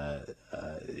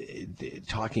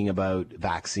talking about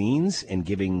vaccines and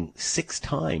giving 6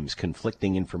 times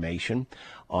conflicting information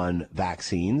on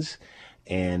vaccines.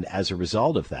 And as a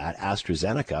result of that,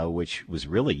 AstraZeneca, which was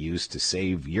really used to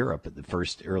save Europe at the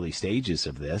first early stages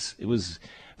of this, it was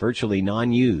virtually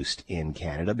non-used in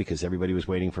Canada because everybody was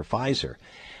waiting for Pfizer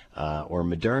or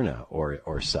Moderna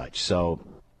or such. So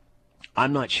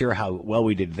I'm not sure how well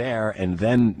we did there. And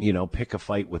then, pick a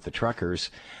fight with the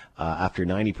truckers after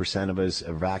 90% of us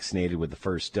are vaccinated with the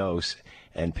first dose,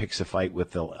 and picks a fight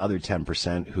with the other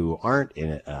 10% who aren't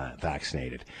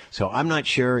vaccinated. So I'm not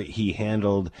sure he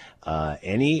handled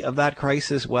any of that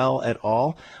crisis well at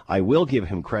all. I will give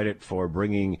him credit for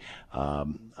bringing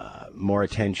more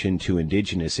attention to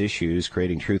Indigenous issues,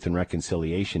 creating Truth and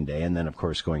Reconciliation Day, and then, of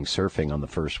course, going surfing on the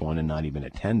first one and not even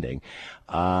attending,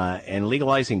 and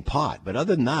legalizing pot. But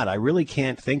other than that, I really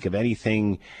can't think of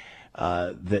anything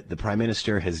that the Prime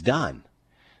Minister has done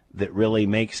that really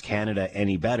makes Canada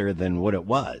any better than what it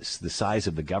was. The size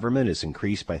of the government is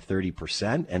increased by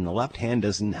 30%, and the left hand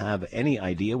doesn't have any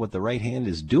idea what the right hand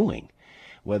is doing,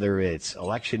 whether it's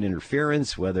election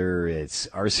interference, whether it's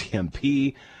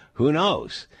RCMP, who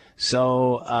knows?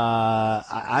 So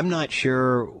I'm not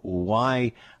sure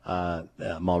why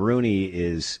Mulroney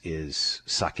is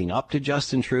sucking up to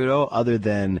Justin Trudeau, other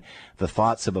than the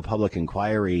thoughts of a public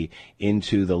inquiry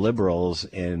into the Liberals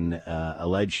and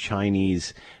alleged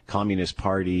Chinese Communist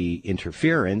Party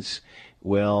interference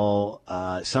will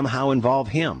somehow involve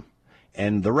him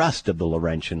and the rest of the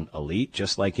Laurentian elite,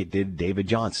 just like it did David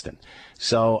Johnston.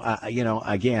 So,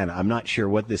 again, I'm not sure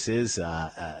what this is.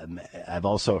 I've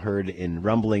also heard in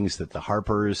rumblings that the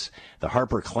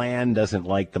Harper clan doesn't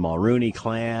like the Mulroney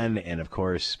clan. And, of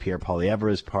course, Pierre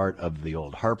Poilievre is part of the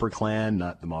old Harper clan,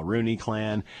 not the Mulroney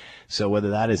clan. So whether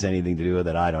that has anything to do with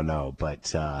it, I don't know. But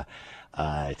to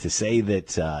say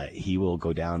that he will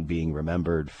go down being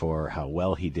remembered for how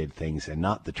well he did things and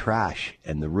not the trash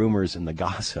and the rumors and the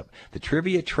gossip, the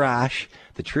trivia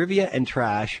and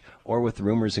trash, or with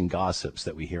rumors and gossips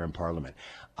that we hear in Parliament.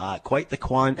 Quite the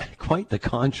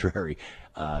contrary,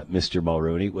 Mr.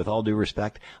 Mulroney. With all due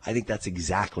respect, I think that's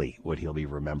exactly what he'll be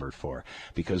remembered for.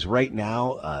 Because right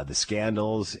now, the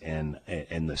scandals and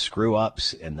the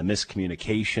screw-ups and the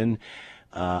miscommunication,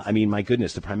 my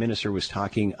goodness, the Prime Minister was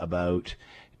talking about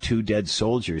 2 dead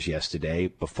soldiers yesterday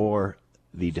before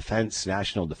the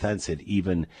National Defense had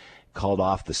even called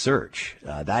off the search.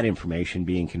 That information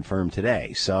being confirmed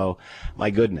today. So, my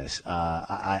goodness,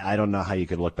 I don't know how you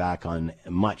could look back on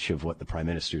much of what the Prime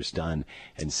Minister's done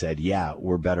and said, yeah,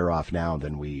 we're better off now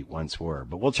than we once were.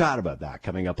 But we'll chat about that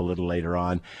coming up a little later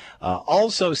on.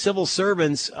 Also, civil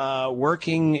servants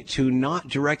working to not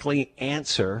directly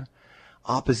answer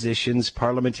opposition's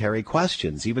parliamentary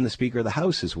questions. Even the Speaker of the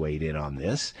House has weighed in on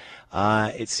this.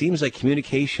 It seems like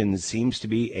communication seems to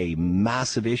be a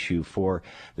massive issue for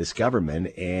this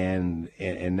government, and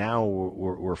now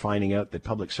we're finding out that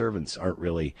public servants aren't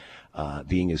really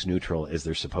being as neutral as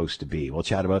they're supposed to be. We'll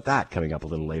chat about that coming up a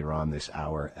little later on this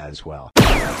hour as well.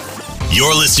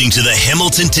 You're listening to the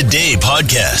Hamilton Today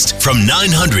podcast from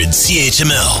 900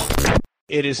 CHML.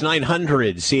 It is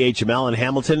 900 CHML in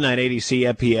Hamilton, 980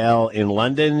 CFPL in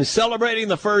London, celebrating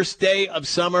the first day of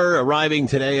summer, arriving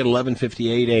today at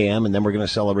 11:58 a.m., and then we're going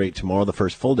to celebrate tomorrow, the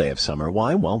first full day of summer.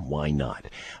 Why? Well, why not?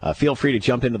 Feel free to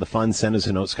jump into the fun. Send us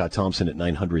a note, Scott Thompson at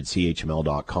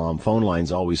 900CHML.com. Phone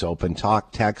lines always open.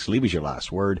 Talk, text, leave us your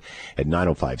last word at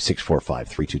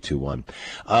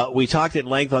 905-645-3221. We talked at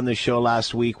length on this show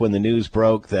last week when the news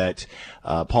broke that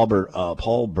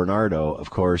Paul Bernardo, of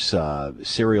course,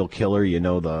 serial killer. You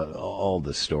know all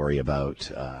the story about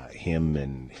him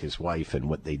and his wife and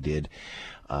what they did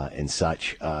and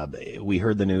such. We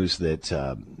heard the news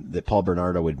that Paul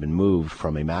Bernardo had been moved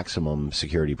from a maximum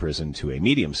security prison to a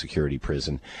medium security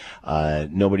prison.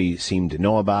 Nobody seemed to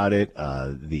know about it.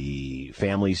 The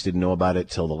families didn't know about it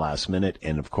till the last minute.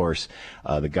 And, of course,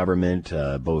 the government,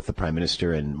 both the Prime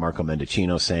Minister and Marco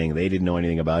Mendicino, saying they didn't know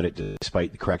anything about it,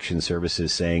 despite the correction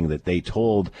services saying that they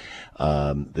told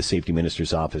the Safety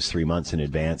Minister's office 3 months in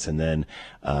advance, and then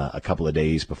a couple of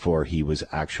days before he was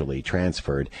actually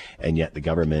transferred. And yet the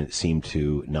government seemed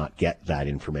to not get that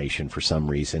information for some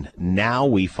reason. Now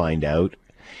we find out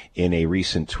in a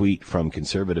recent tweet from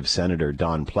Conservative Senator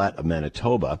Don Plett of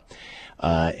Manitoba,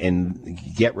 and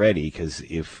get ready, because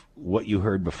if what you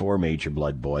heard before made your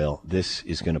blood boil, this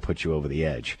is going to put you over the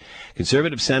edge.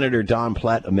 Conservative Senator Don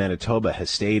Plett of Manitoba has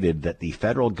stated that the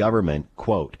federal government,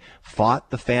 quote,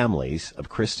 fought the families of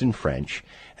Kristen French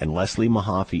and Leslie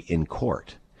Mahaffy in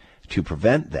court to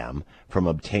prevent them from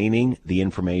obtaining the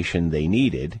information they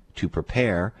needed to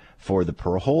prepare for the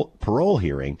parole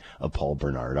hearing of Paul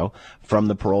Bernardo from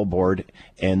the Parole Board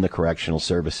and the Correctional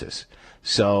Services.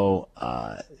 So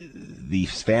the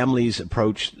families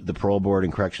approached the Parole Board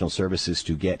and Correctional Services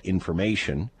to get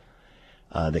information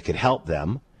that could help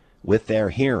them with their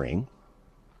hearing,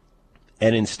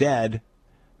 and instead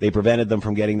they prevented them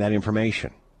from getting that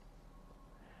information.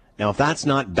 Now, if that's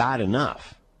not bad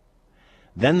enough,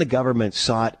 then the government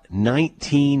sought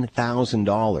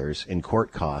 $19,000 in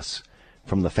court costs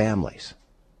from the families.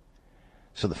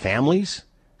 So the families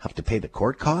have to pay the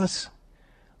court costs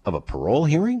of a parole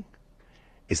hearing?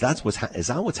 Is that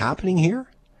what's happening here?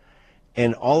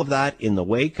 And all of that in the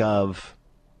wake of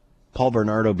Paul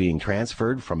Bernardo being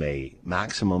transferred from a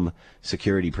maximum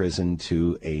security prison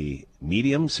to a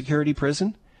medium security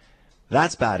prison?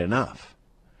 That's bad enough.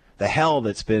 The hell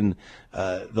that's been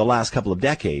the last couple of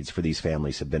decades for these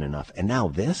families have been enough. And now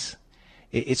this?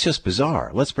 It's just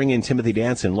bizarre. Let's bring in Timothy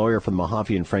Danson, lawyer for the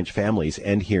Mahaffy and French families,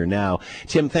 and here now.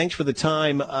 Tim, thanks for the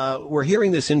time. We're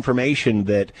hearing this information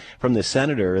that from the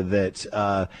senator that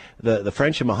the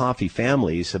French and Mahaffy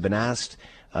families have been asked.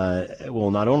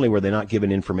 Not only were they not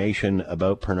given information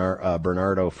about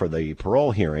Bernardo for the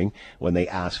parole hearing when they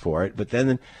asked for it, but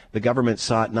then the government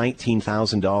sought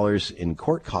 $19,000 in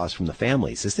court costs from the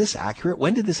families. Is this accurate?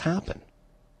 When did this happen?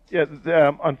 Yeah,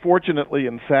 unfortunately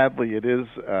and sadly, it is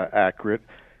accurate.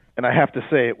 And I have to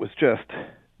say it was just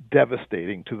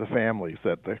devastating to the families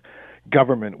that the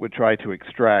government would try to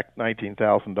extract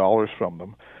 $19,000 from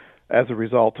them as a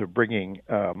result of bringing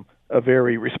a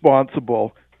very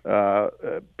responsible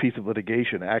piece of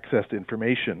litigation, Access to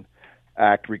Information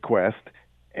Act request.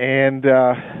 And we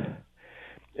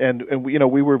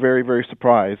were very, very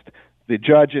surprised. The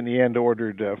judge in the end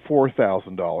ordered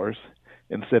 $4,000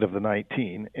 instead of the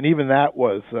 19, and even that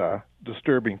was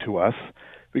disturbing to us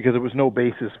because there was no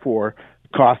basis for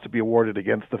costs to be awarded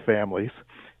against the families.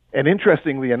 And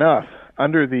interestingly enough,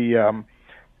 under the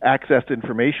Access to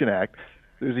Information Act,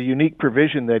 there's a unique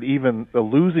provision that even the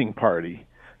losing party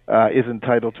is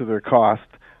entitled to their cost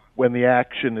when the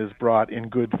action is brought in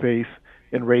good faith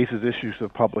and raises issues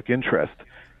of public interest.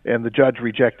 And the judge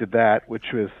rejected that, which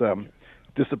was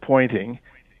disappointing.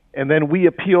 And then we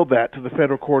appealed that to the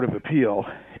Federal Court of Appeal.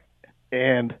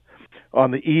 And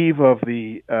on the eve of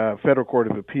the Federal Court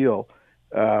of Appeal,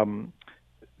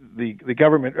 the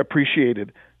government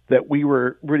appreciated that we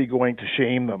were really going to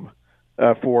shame them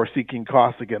for seeking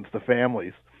costs against the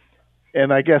families.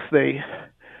 And I guess they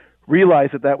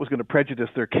realized that that was going to prejudice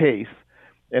their case,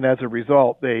 and as a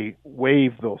result, they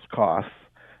waived those costs.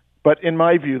 But in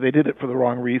my view, they did it for the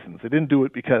wrong reasons. They didn't do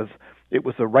it because it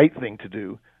was the right thing to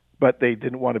do, but they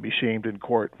didn't want to be shamed in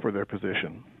court for their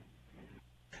position.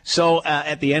 So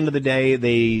at the end of the day,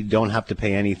 they don't have to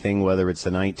pay anything, whether it's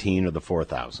the 19 or the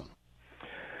 4,000.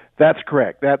 That's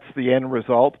correct. That's the end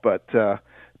result, but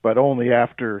only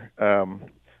after some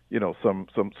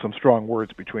strong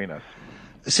words between us.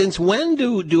 Since when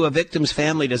does a victim's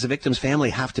family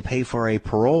have to pay for a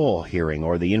parole hearing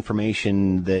or the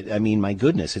information that, I mean, my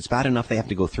goodness, it's bad enough they have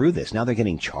to go through this. Now they're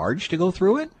getting charged to go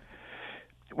through it?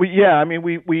 We had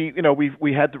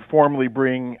to formally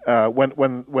bring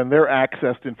when their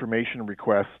accessed information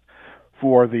request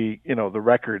for the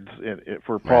records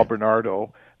for Paul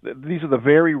Bernardo. These are the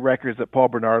very records that Paul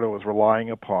Bernardo is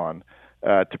relying upon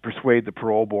to persuade the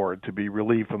parole board to be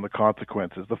relieved from the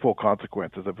full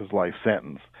consequences of his life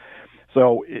sentence.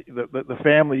 So the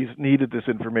families needed this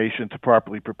information to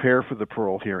properly prepare for the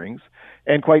parole hearings,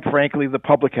 and quite frankly, the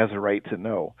public has a right to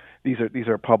know. These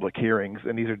are public hearings,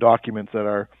 and these are documents that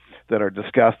are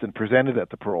discussed and presented at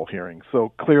the parole hearings. So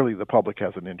clearly, the public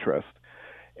has an interest.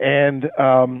 And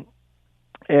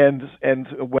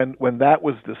when that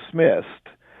was dismissed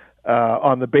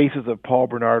on the basis of Paul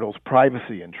Bernardo's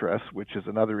privacy interests, which is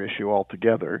another issue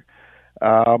altogether,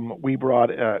 we brought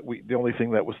the only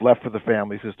thing that was left for the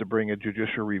families is to bring a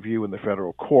judicial review in the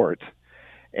federal court,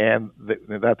 and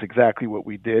that's exactly what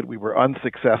we did. We were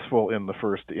unsuccessful in the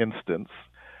first instance.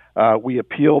 We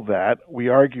appealed that. We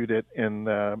argued it in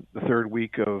the third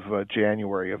week of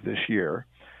January of this year,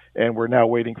 and we're now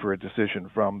waiting for a decision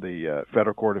from the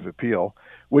Federal Court of Appeal,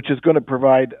 which is going to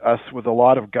provide us with a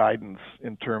lot of guidance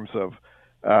in terms of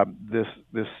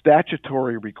this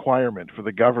statutory requirement for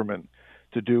the government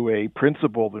to do a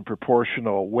principled and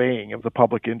proportional weighing of the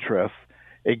public interest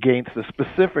against the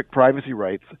specific privacy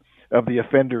rights of the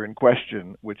offender in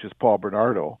question, which is Paul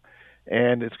Bernardo.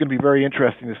 And it's going to be very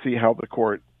interesting to see how the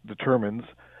court determines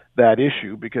that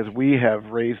issue, because we have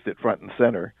raised it front and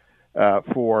center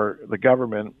for the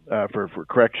government, for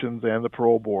corrections and the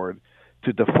parole board,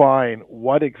 to define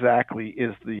what exactly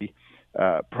is the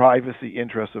privacy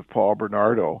interest of Paul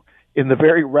Bernardo in the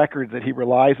very records that he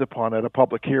relies upon at a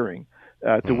public hearing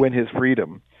to win his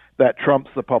freedom, that trumps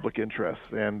the public interest.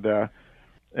 And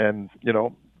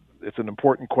it's an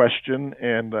important question,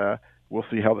 and we'll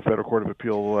see how the Federal Court of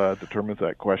Appeal determines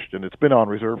that question. It's been on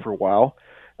reserve for a while,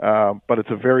 but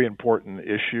it's a very important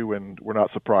issue, and we're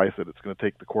not surprised that it's going to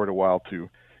take the court a while to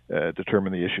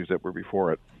determine the issues that were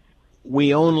before it.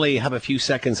 We only have a few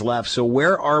seconds left, so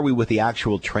where are we with the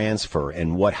actual transfer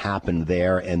and what happened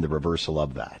there and the reversal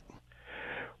of that?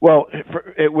 Well,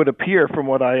 it would appear, from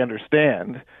what I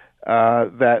understand,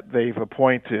 that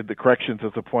the corrections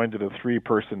has appointed a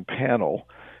 3-person panel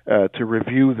to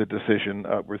review the decision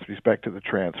with respect to the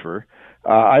transfer.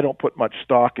 I don't put much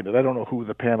stock in it. I don't know who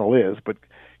the panel is, but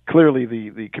clearly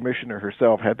the commissioner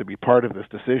herself had to be part of this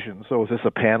decision. So is this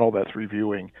a panel that's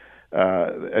reviewing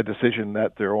a decision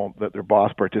that their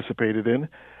boss participated in?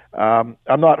 I'm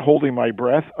not holding my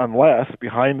breath unless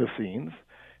behind the scenes,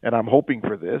 and I'm hoping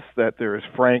for this, that there is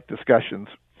frank discussions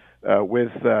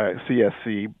with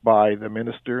CSC by the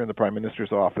minister and the Prime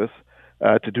Minister's office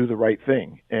to do the right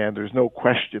thing. And there's no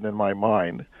question in my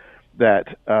mind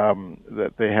that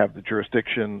that they have the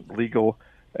jurisdiction, legal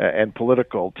and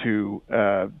political, to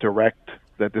direct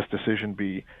that this decision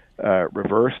be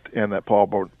reversed and that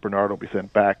Paul Bernardo be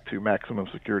sent back to maximum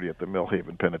security at the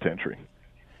Millhaven Penitentiary.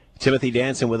 Timothy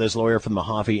Danson with us, lawyer from the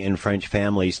Mahaffy and French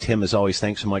families. Tim, as always,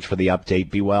 thanks so much for the update.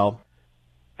 Be well.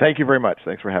 Thank you very much.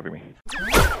 Thanks for having me.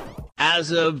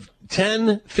 As of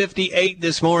 10:58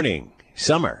 this morning,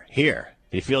 summer here.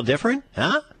 Do you feel different?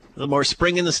 Huh? A little more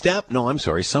spring in the step? No, I'm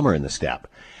sorry, summer in the step.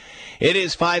 It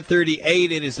is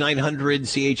 5:38. It is 900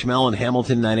 CHML in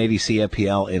Hamilton, 980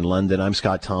 CFPL in London. I'm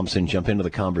Scott Thompson. Jump into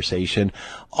the conversation.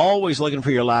 Always looking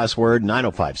for your last word.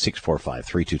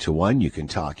 905-645-3221. You can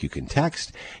talk. You can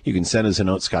text. You can send us a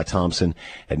note, Scott Thompson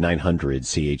at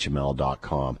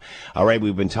 900CHML.com. All right,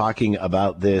 we've been talking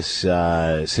about this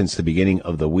since the beginning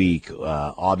of the week.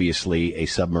 Obviously, a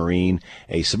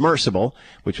submersible,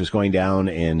 which was going down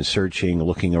and searching,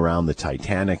 looking around the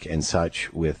Titanic and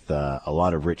such with a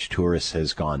lot of rich tourists,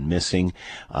 has gone missing.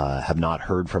 Have not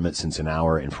heard from it since an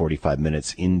hour and 45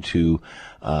 minutes into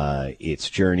its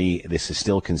journey. This is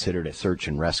still considered a search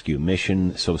and rescue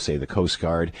mission, so say the Coast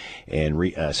Guard.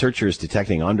 And searchers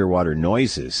detecting underwater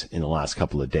noises in the last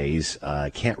couple of days.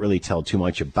 Can't really tell too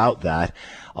much about that,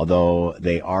 although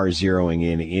they are zeroing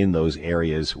in those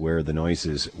areas where the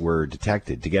noises were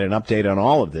detected. To get an update on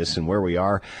all of this and where we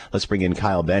are, let's bring in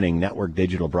Kyle Benning, network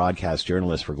digital broadcast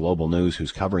journalist for Global News,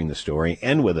 who's covering the story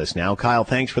and with us now. Kyle,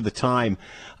 thanks for the time.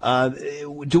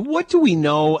 What do we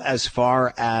know as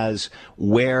far as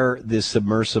where this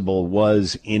submersible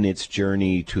was in its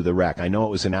journey to the wreck? I know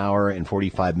it was an hour and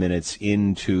 45 minutes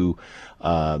into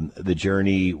the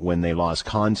journey when they lost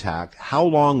contact. How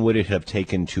long would it have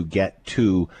taken to get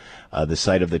to the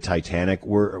site of the Titanic?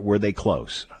 Were they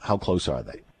close? How close are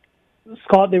they?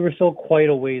 Scott, they were still quite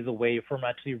a ways away from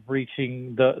actually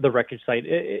reaching the wreckage site.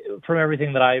 From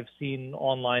everything that I've seen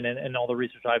online and all the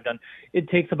research I've done, it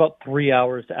takes about 3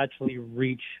 hours to actually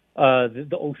reach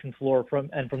the ocean floor.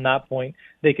 From that point,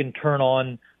 they can turn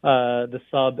on the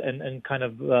sub and kind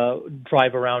of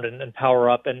drive around and power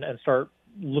up and start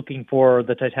looking for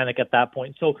the Titanic at that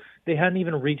point. So they hadn't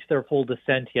even reached their full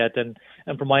descent yet. And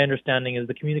from my understanding is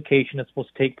the communication is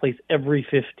supposed to take place every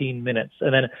 15 minutes.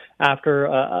 And then after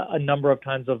a number of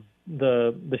times of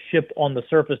the ship on the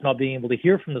surface not being able to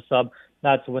hear from the sub,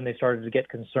 that's when they started to get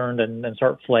concerned and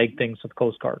start flag things with the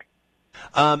Coast Guard.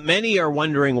 Many are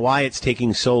wondering why it's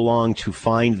taking so long to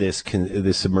find this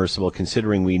submersible,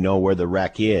 considering we know where the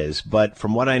wreck is. But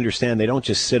from what I understand, they don't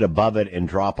just sit above it and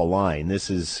drop a line. This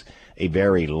is a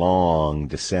very long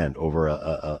descent over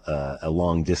a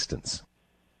long distance.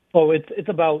 Oh, it's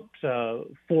about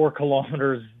 4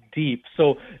 kilometers deep,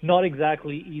 so not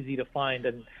exactly easy to find.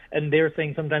 And they're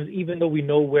saying sometimes, even though we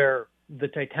know where the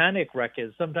Titanic wreck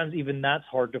is, sometimes even that's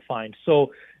hard to find.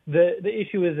 So the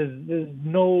issue is there's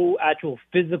no actual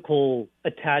physical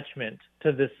attachment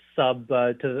to this sub,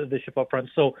 to the ship up front.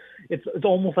 So it's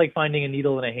almost like finding a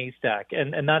needle in a haystack.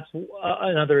 And that's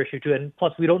another issue too. And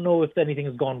plus, we don't know if anything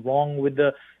has gone wrong with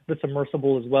the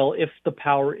submersible as well. If the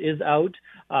power is out,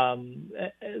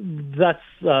 that's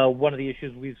one of the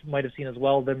issues we might have seen as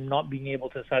well, them not being able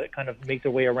to kind of make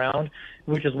their way around,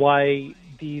 which is why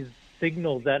these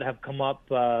signals that have come up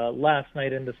last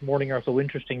night and this morning are so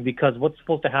interesting, because what's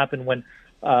supposed to happen when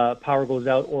power goes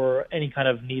out or any kind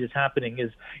of need is happening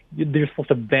is they're supposed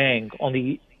to bang on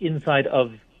the inside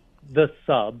of the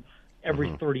sub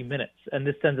every 30 minutes. And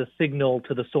this sends a signal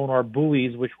to the sonar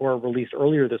buoys, which were released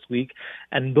earlier this week.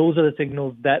 And those are the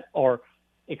signals that are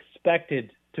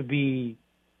expected to be,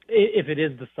 if it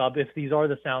is the sub, if these are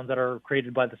the sounds that are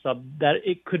created by the sub, that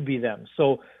it could be them.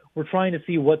 So we're trying to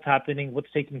see what's happening,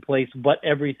 what's taking place, but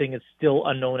everything is still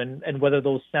unknown, and whether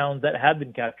those sounds that have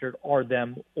been captured are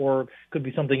them or could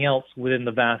be something else within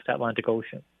the vast Atlantic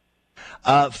Ocean.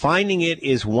 Finding it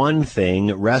is one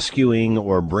thing. Rescuing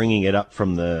or bringing it up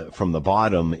from the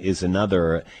bottom is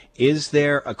another. Is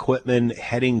there equipment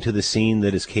heading to the scene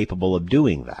that is capable of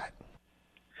doing that?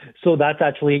 So that's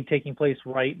actually taking place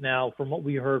right now. From what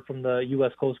we heard from the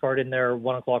U.S. Coast Guard in their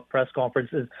 1 o'clock press conference,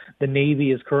 is the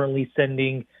Navy is currently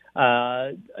sending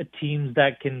teams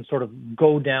that can sort of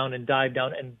go down and dive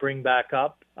down and bring back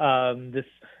up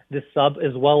this sub,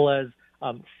 as well as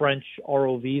French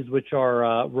ROVs, which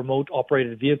are remote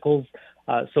operated vehicles.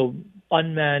 So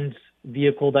unmanned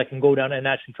vehicle that can go down and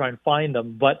actually try and find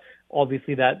them. But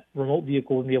obviously that remote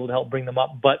vehicle will be able to help bring them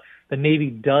up. But the Navy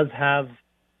does have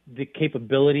the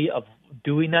capability of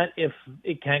doing that if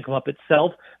it can't come up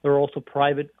itself. There are also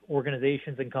private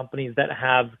organizations and companies that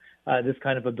have this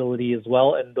kind of ability as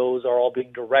well, and those are all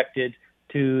being directed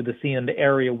to the scene in the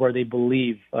area where they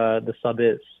believe the sub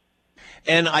is.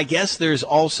 And I guess there's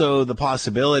also the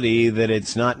possibility that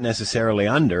it's not necessarily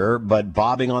under, but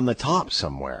bobbing on the top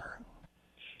somewhere.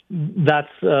 That's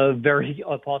very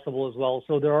possible as well.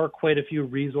 So there are quite a few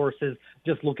resources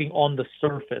just looking on the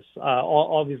surface.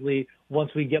 Obviously,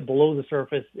 once we get below the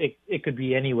surface, it could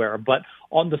be anywhere. But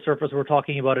on the surface, we're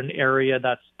talking about an area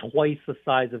that's twice the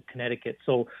size of Connecticut.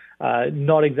 So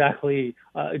not exactly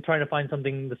trying to find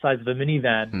something the size of a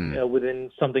minivan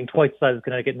within something twice the size of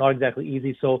Connecticut, not exactly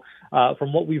easy. So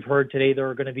from what we've heard today, there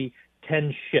are going to be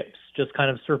 10 ships just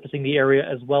kind of surfacing the area,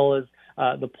 as well as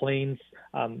the planes,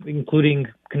 including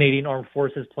Canadian Armed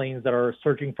Forces planes that are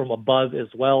searching from above as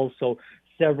well. So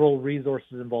several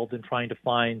resources involved in trying to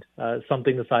find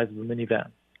something the size of a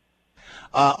minivan.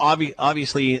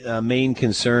 Obviously, main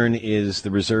concern is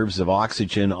the reserves of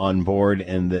oxygen on board,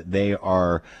 and that they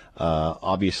are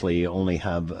obviously only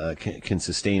have can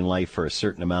sustain life for a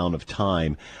certain amount of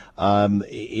time.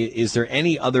 Is there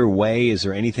any other way? Is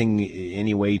there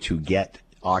any way to get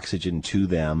oxygen to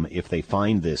them if they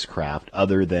find this craft,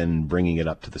 other than bringing it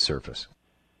up to the surface?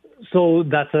 So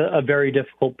that's a very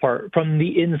difficult part. From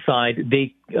the inside,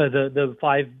 the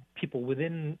 5 people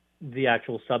within the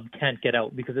actual sub can't get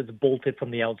out because it's bolted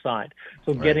from the outside.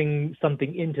 So getting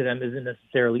something into them isn't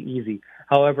necessarily easy.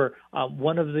 However,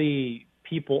 one of the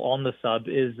people on the sub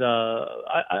is,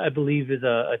 I believe, is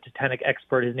a Titanic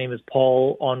expert. His name is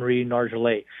Paul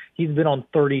Nargelet. He's been on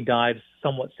 30 dives,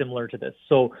 somewhat similar to this.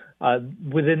 So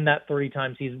within that 30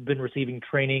 times, he's been receiving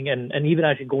training, and even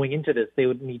actually going into this, they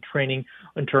would need training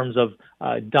in terms of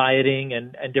dieting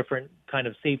and different kind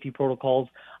of safety protocols.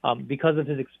 Because of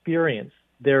his experience,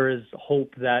 there is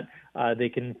hope that they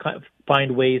can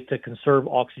find ways to conserve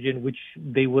oxygen, which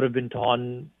they would have been taught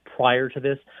prior to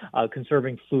this,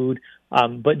 conserving food,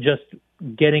 but just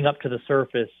getting up to the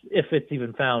surface, if it's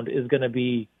even found, is going to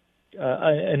be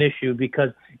an issue, because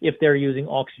if they're using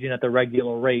oxygen at the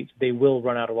regular rate, they will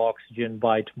run out of oxygen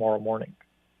by tomorrow morning.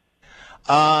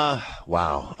 Wow.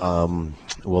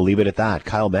 We'll leave it at that.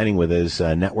 Kyle Benning with his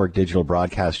network digital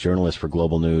broadcast journalist for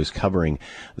Global News, covering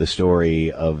the story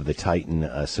of the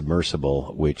Titan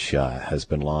submersible, which has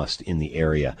been lost in the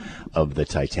area of the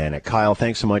Titanic. Kyle,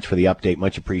 thanks so much for the update.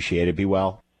 Much appreciated. Be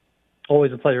well.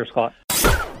 Always a pleasure, Scott.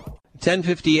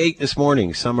 10:58 this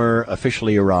morning. Summer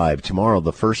officially arrived. Tomorrow,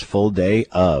 the first full day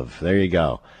of. There you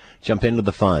go. Jump into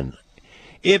the fun.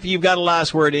 If you've got a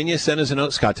last word in you, send us a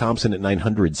note, Scott Thompson at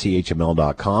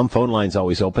 900CHML.com. Phone line's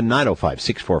always open,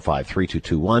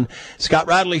 905-645-3221. Scott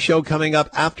Radley show coming up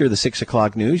after the 6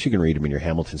 o'clock news. You can read him in your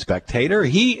Hamilton Spectator.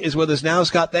 He is with us now.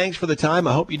 Scott, thanks for the time.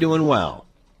 I hope you're doing well.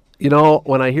 You know,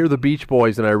 when I hear the Beach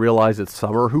Boys and I realize it's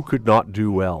summer, who could not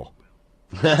do well?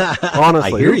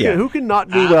 Honestly, who can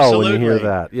not do well when you hear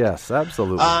that? Yes,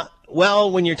 absolutely.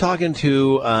 Well, when you're talking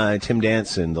to Tim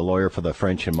Danson, the lawyer for the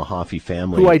French and Mahaffy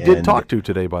family. Who I did talk to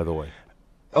today, by the way.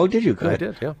 Oh, did you? Good. I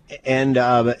did, yeah. And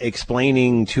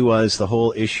explaining to us the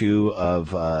whole issue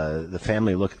of the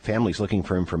families looking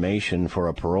for information for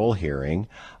a parole hearing,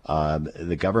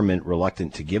 the government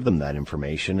reluctant to give them that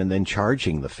information, and then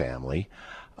charging the family.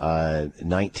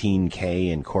 $19K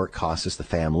in court costs the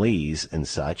families and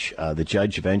such. The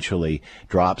judge eventually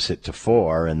drops it to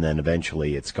 $4, and then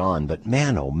eventually it's gone. But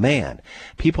man, oh man,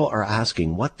 people are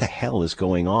asking what the hell is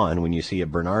going on when you see a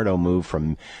Bernardo move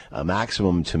from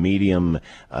maximum to medium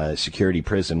security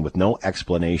prison with no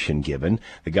explanation given.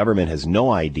 The government has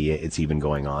no idea it's even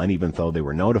going on, even though they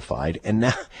were notified.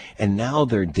 And now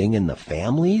they're dinging the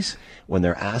families when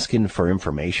they're asking for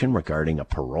information regarding a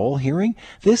parole hearing.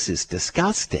 This is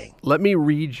disgusting. Let me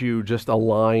read you just a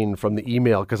line from the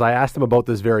email, because I asked him about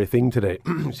this very thing today.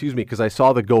 Excuse me, because I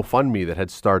saw the GoFundMe that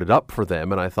had started up for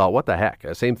them, and I thought, what the heck?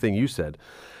 Same thing you said.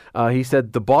 He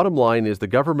said, the bottom line is the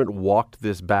government walked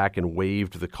this back and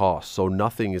waived the cost, so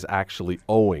nothing is actually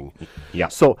owing. Yeah.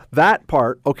 So that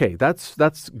part, okay, that's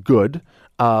good.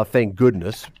 Thank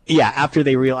goodness. Yeah, after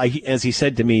they realize, as he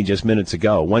said to me just minutes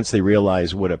ago, once they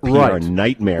realized what a PR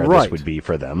nightmare this would be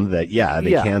for them, that,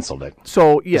 they canceled it.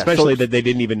 So, especially that they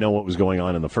didn't even know what was going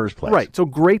on in the first place. Right. So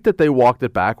great that they walked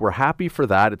it back. We're happy for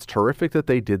that. It's terrific that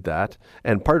they did that.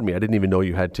 And pardon me, I didn't even know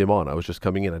you had Tim on. I was just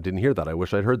coming in. I didn't hear that. I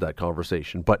wish I'd heard that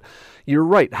conversation. But you're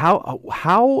right.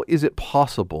 How is it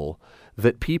possible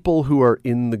that people who are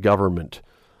in the government,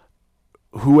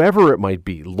 whoever it might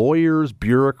be, lawyers,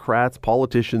 bureaucrats,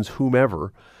 politicians,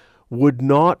 whomever, would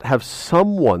not have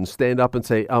someone stand up and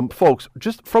say, folks,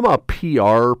 just from a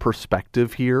PR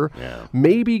perspective here,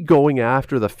 maybe going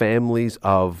after the families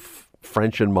of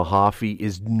French and Mahaffy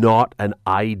is not an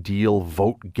ideal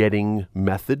vote-getting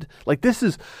method. Like, this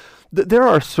is... There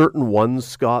are certain ones,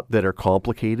 Scott, that are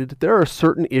complicated. There are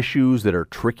certain issues that are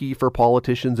tricky for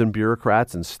politicians and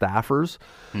bureaucrats and staffers.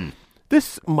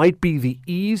 This might be the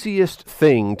easiest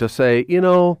thing to say,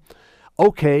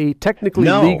 okay, technically,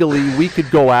 legally, we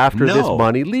could go after this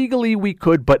money. Legally, we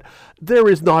could, but there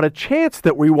is not a chance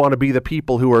that we want to be the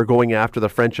people who are going after the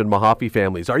French and Mahaffy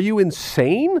families. Are you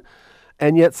insane?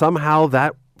 And yet somehow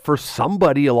that, for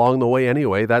somebody along the way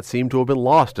anyway, that seemed to have been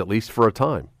lost, at least for a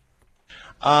time.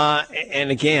 And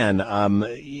again,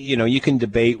 you can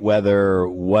debate whether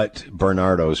what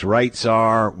Bernardo's rights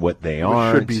are, what they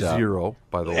aren't. Should be zero,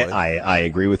 by the way. I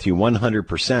agree with you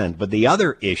 100%. But the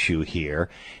other issue here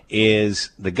is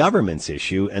the government's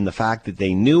issue and the fact that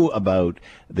they knew about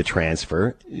the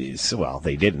transfer. Well,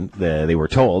 they didn't. They were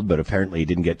told, but apparently it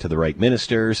didn't get to the right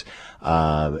ministers,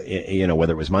 whether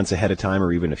it was months ahead of time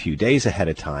or even a few days ahead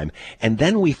of time. And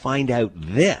then we find out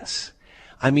this.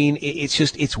 I mean,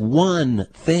 it's one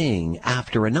thing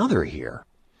after another here.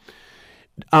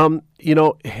 I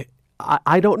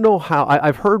don't know how.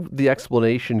 I've heard the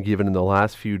explanation given in the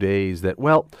last few days that,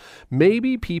 well,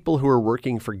 maybe people who are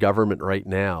working for government right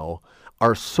now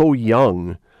are so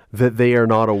young that they are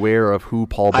not aware of who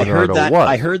Paul Bernardo was.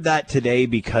 I heard that today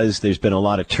because there's been a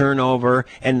lot of turnover.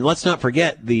 And let's not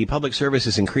forget, the public service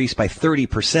has increased by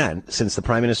 30% since the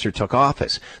Prime Minister took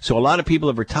office. So a lot of people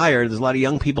have retired. There's a lot of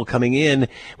young people coming in.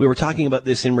 We were talking about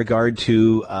this in regard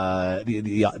to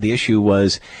the issue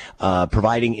was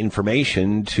providing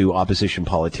information to opposition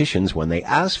politicians when they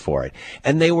asked for it.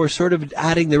 And they were sort of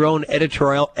adding their own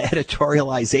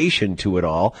editorialization to it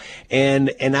all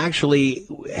and actually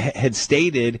had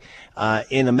stated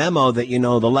in a memo that,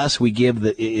 the less we give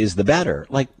is the better.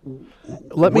 Like,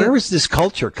 where is this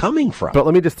culture coming from? But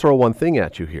let me just throw one thing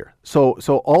at you here. So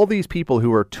all these people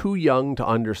who are too young to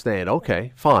understand,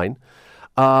 okay, fine.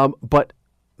 But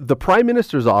the Prime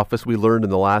Minister's office, we learned in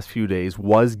the last few days,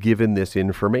 was given this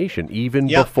information, even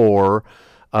before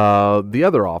the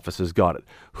other offices got it.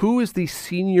 Who is the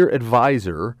senior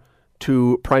advisor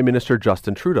to Prime Minister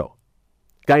Justin Trudeau?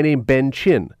 Guy named Ben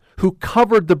Chin, who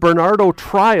covered the Bernardo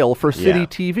trial for City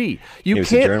TV. He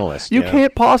was a journalist. You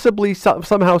can't possibly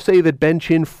somehow say that Ben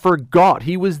Chin forgot.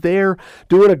 He was there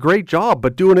doing a great job,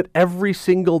 but doing it every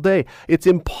single day. It's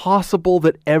impossible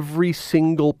that every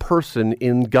single person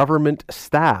in government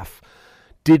staff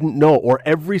didn't know, or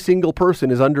every single person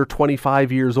is under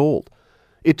 25 years old.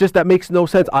 That makes no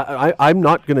sense. I'm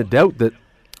not going to doubt that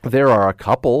there are a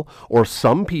couple or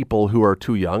some people who are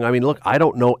too young. I mean, look, I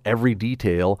don't know every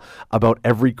detail about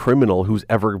every criminal who's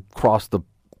ever crossed the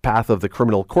path of the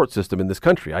criminal court system in this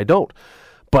country. I don't.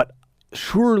 But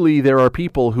surely there are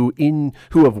people who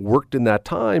have worked in that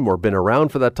time or been around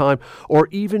for that time, or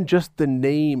even just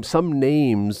some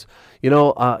names,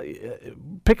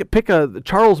 pick a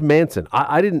Charles Manson.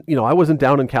 I wasn't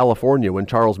down in California when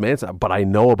Charles Manson, but I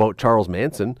know about Charles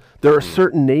Manson. There are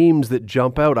certain names that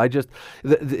jump out.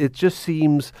 It just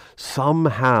seems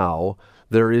somehow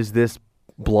there is this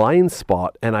blind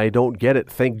spot, and I don't get it.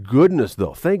 Thank goodness,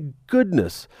 though. Thank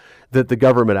goodness that the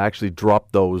government actually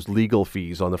dropped those legal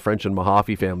fees on the French and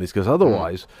Mahaffy families, because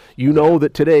otherwise,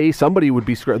 that today somebody would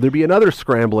be there'd be another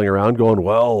scrambling around going,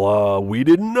 well, we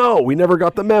didn't know. We never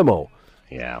got the memo.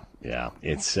 Yeah.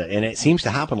 It's and it seems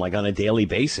to happen like on a daily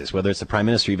basis. Whether it's the Prime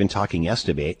Minister even talking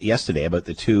yesterday about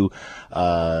the two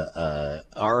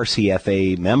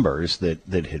RCFA members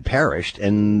that had perished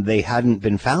and they hadn't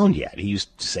been found yet. He's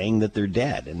saying that they're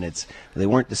dead and they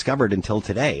weren't discovered until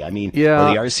today. I mean, the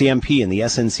RCMP and the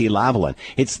SNC Lavalin.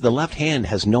 It's the left hand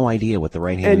has no idea what the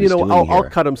right hand is doing here. I'll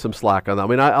cut him some slack on that. I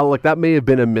mean, look, that may have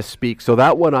been a misspeak. So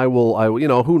that one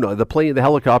who knows? The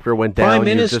helicopter went down. Prime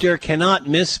Minister cannot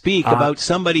misspeak about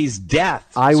somebody's death.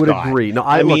 I would Scott. agree. No,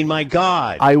 my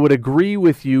God. I would agree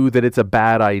with you that it's a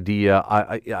bad idea.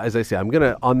 As I say, I'm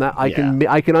gonna on that.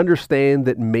 I can understand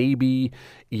that maybe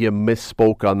you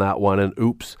misspoke on that one, and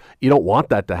oops, you don't want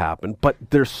that to happen. But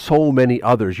there's so many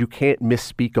others. You can't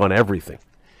misspeak on everything.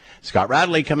 Scott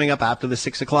Radley coming up after the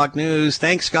 6 o'clock news.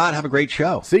 Thanks, Scott. Have a great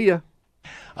show. See ya.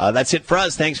 That's it for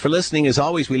us. Thanks for listening. As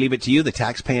always, we leave it to you, the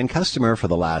tax-paying customer, for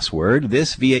the last word.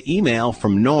 This via email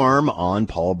from Norm on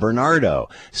Paul Bernardo.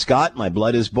 Scott, my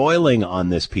blood is boiling on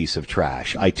this piece of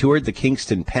trash. I toured the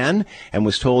Kingston Pen and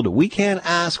was told we can't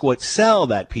ask what cell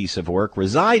that piece of work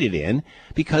resided in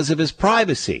because of his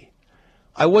privacy.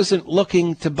 I wasn't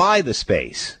looking to buy the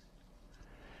space.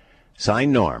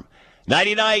 Signed, Norm.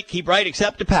 Nighty-night. Keep right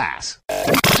except to pass.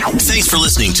 Thanks for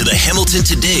listening to the Hamilton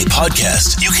Today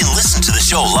podcast. You can listen to the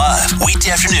show live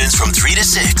weekday afternoons from 3 to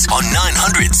 6 on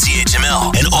 900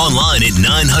 CHML and online at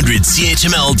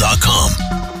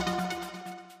 900CHML.com.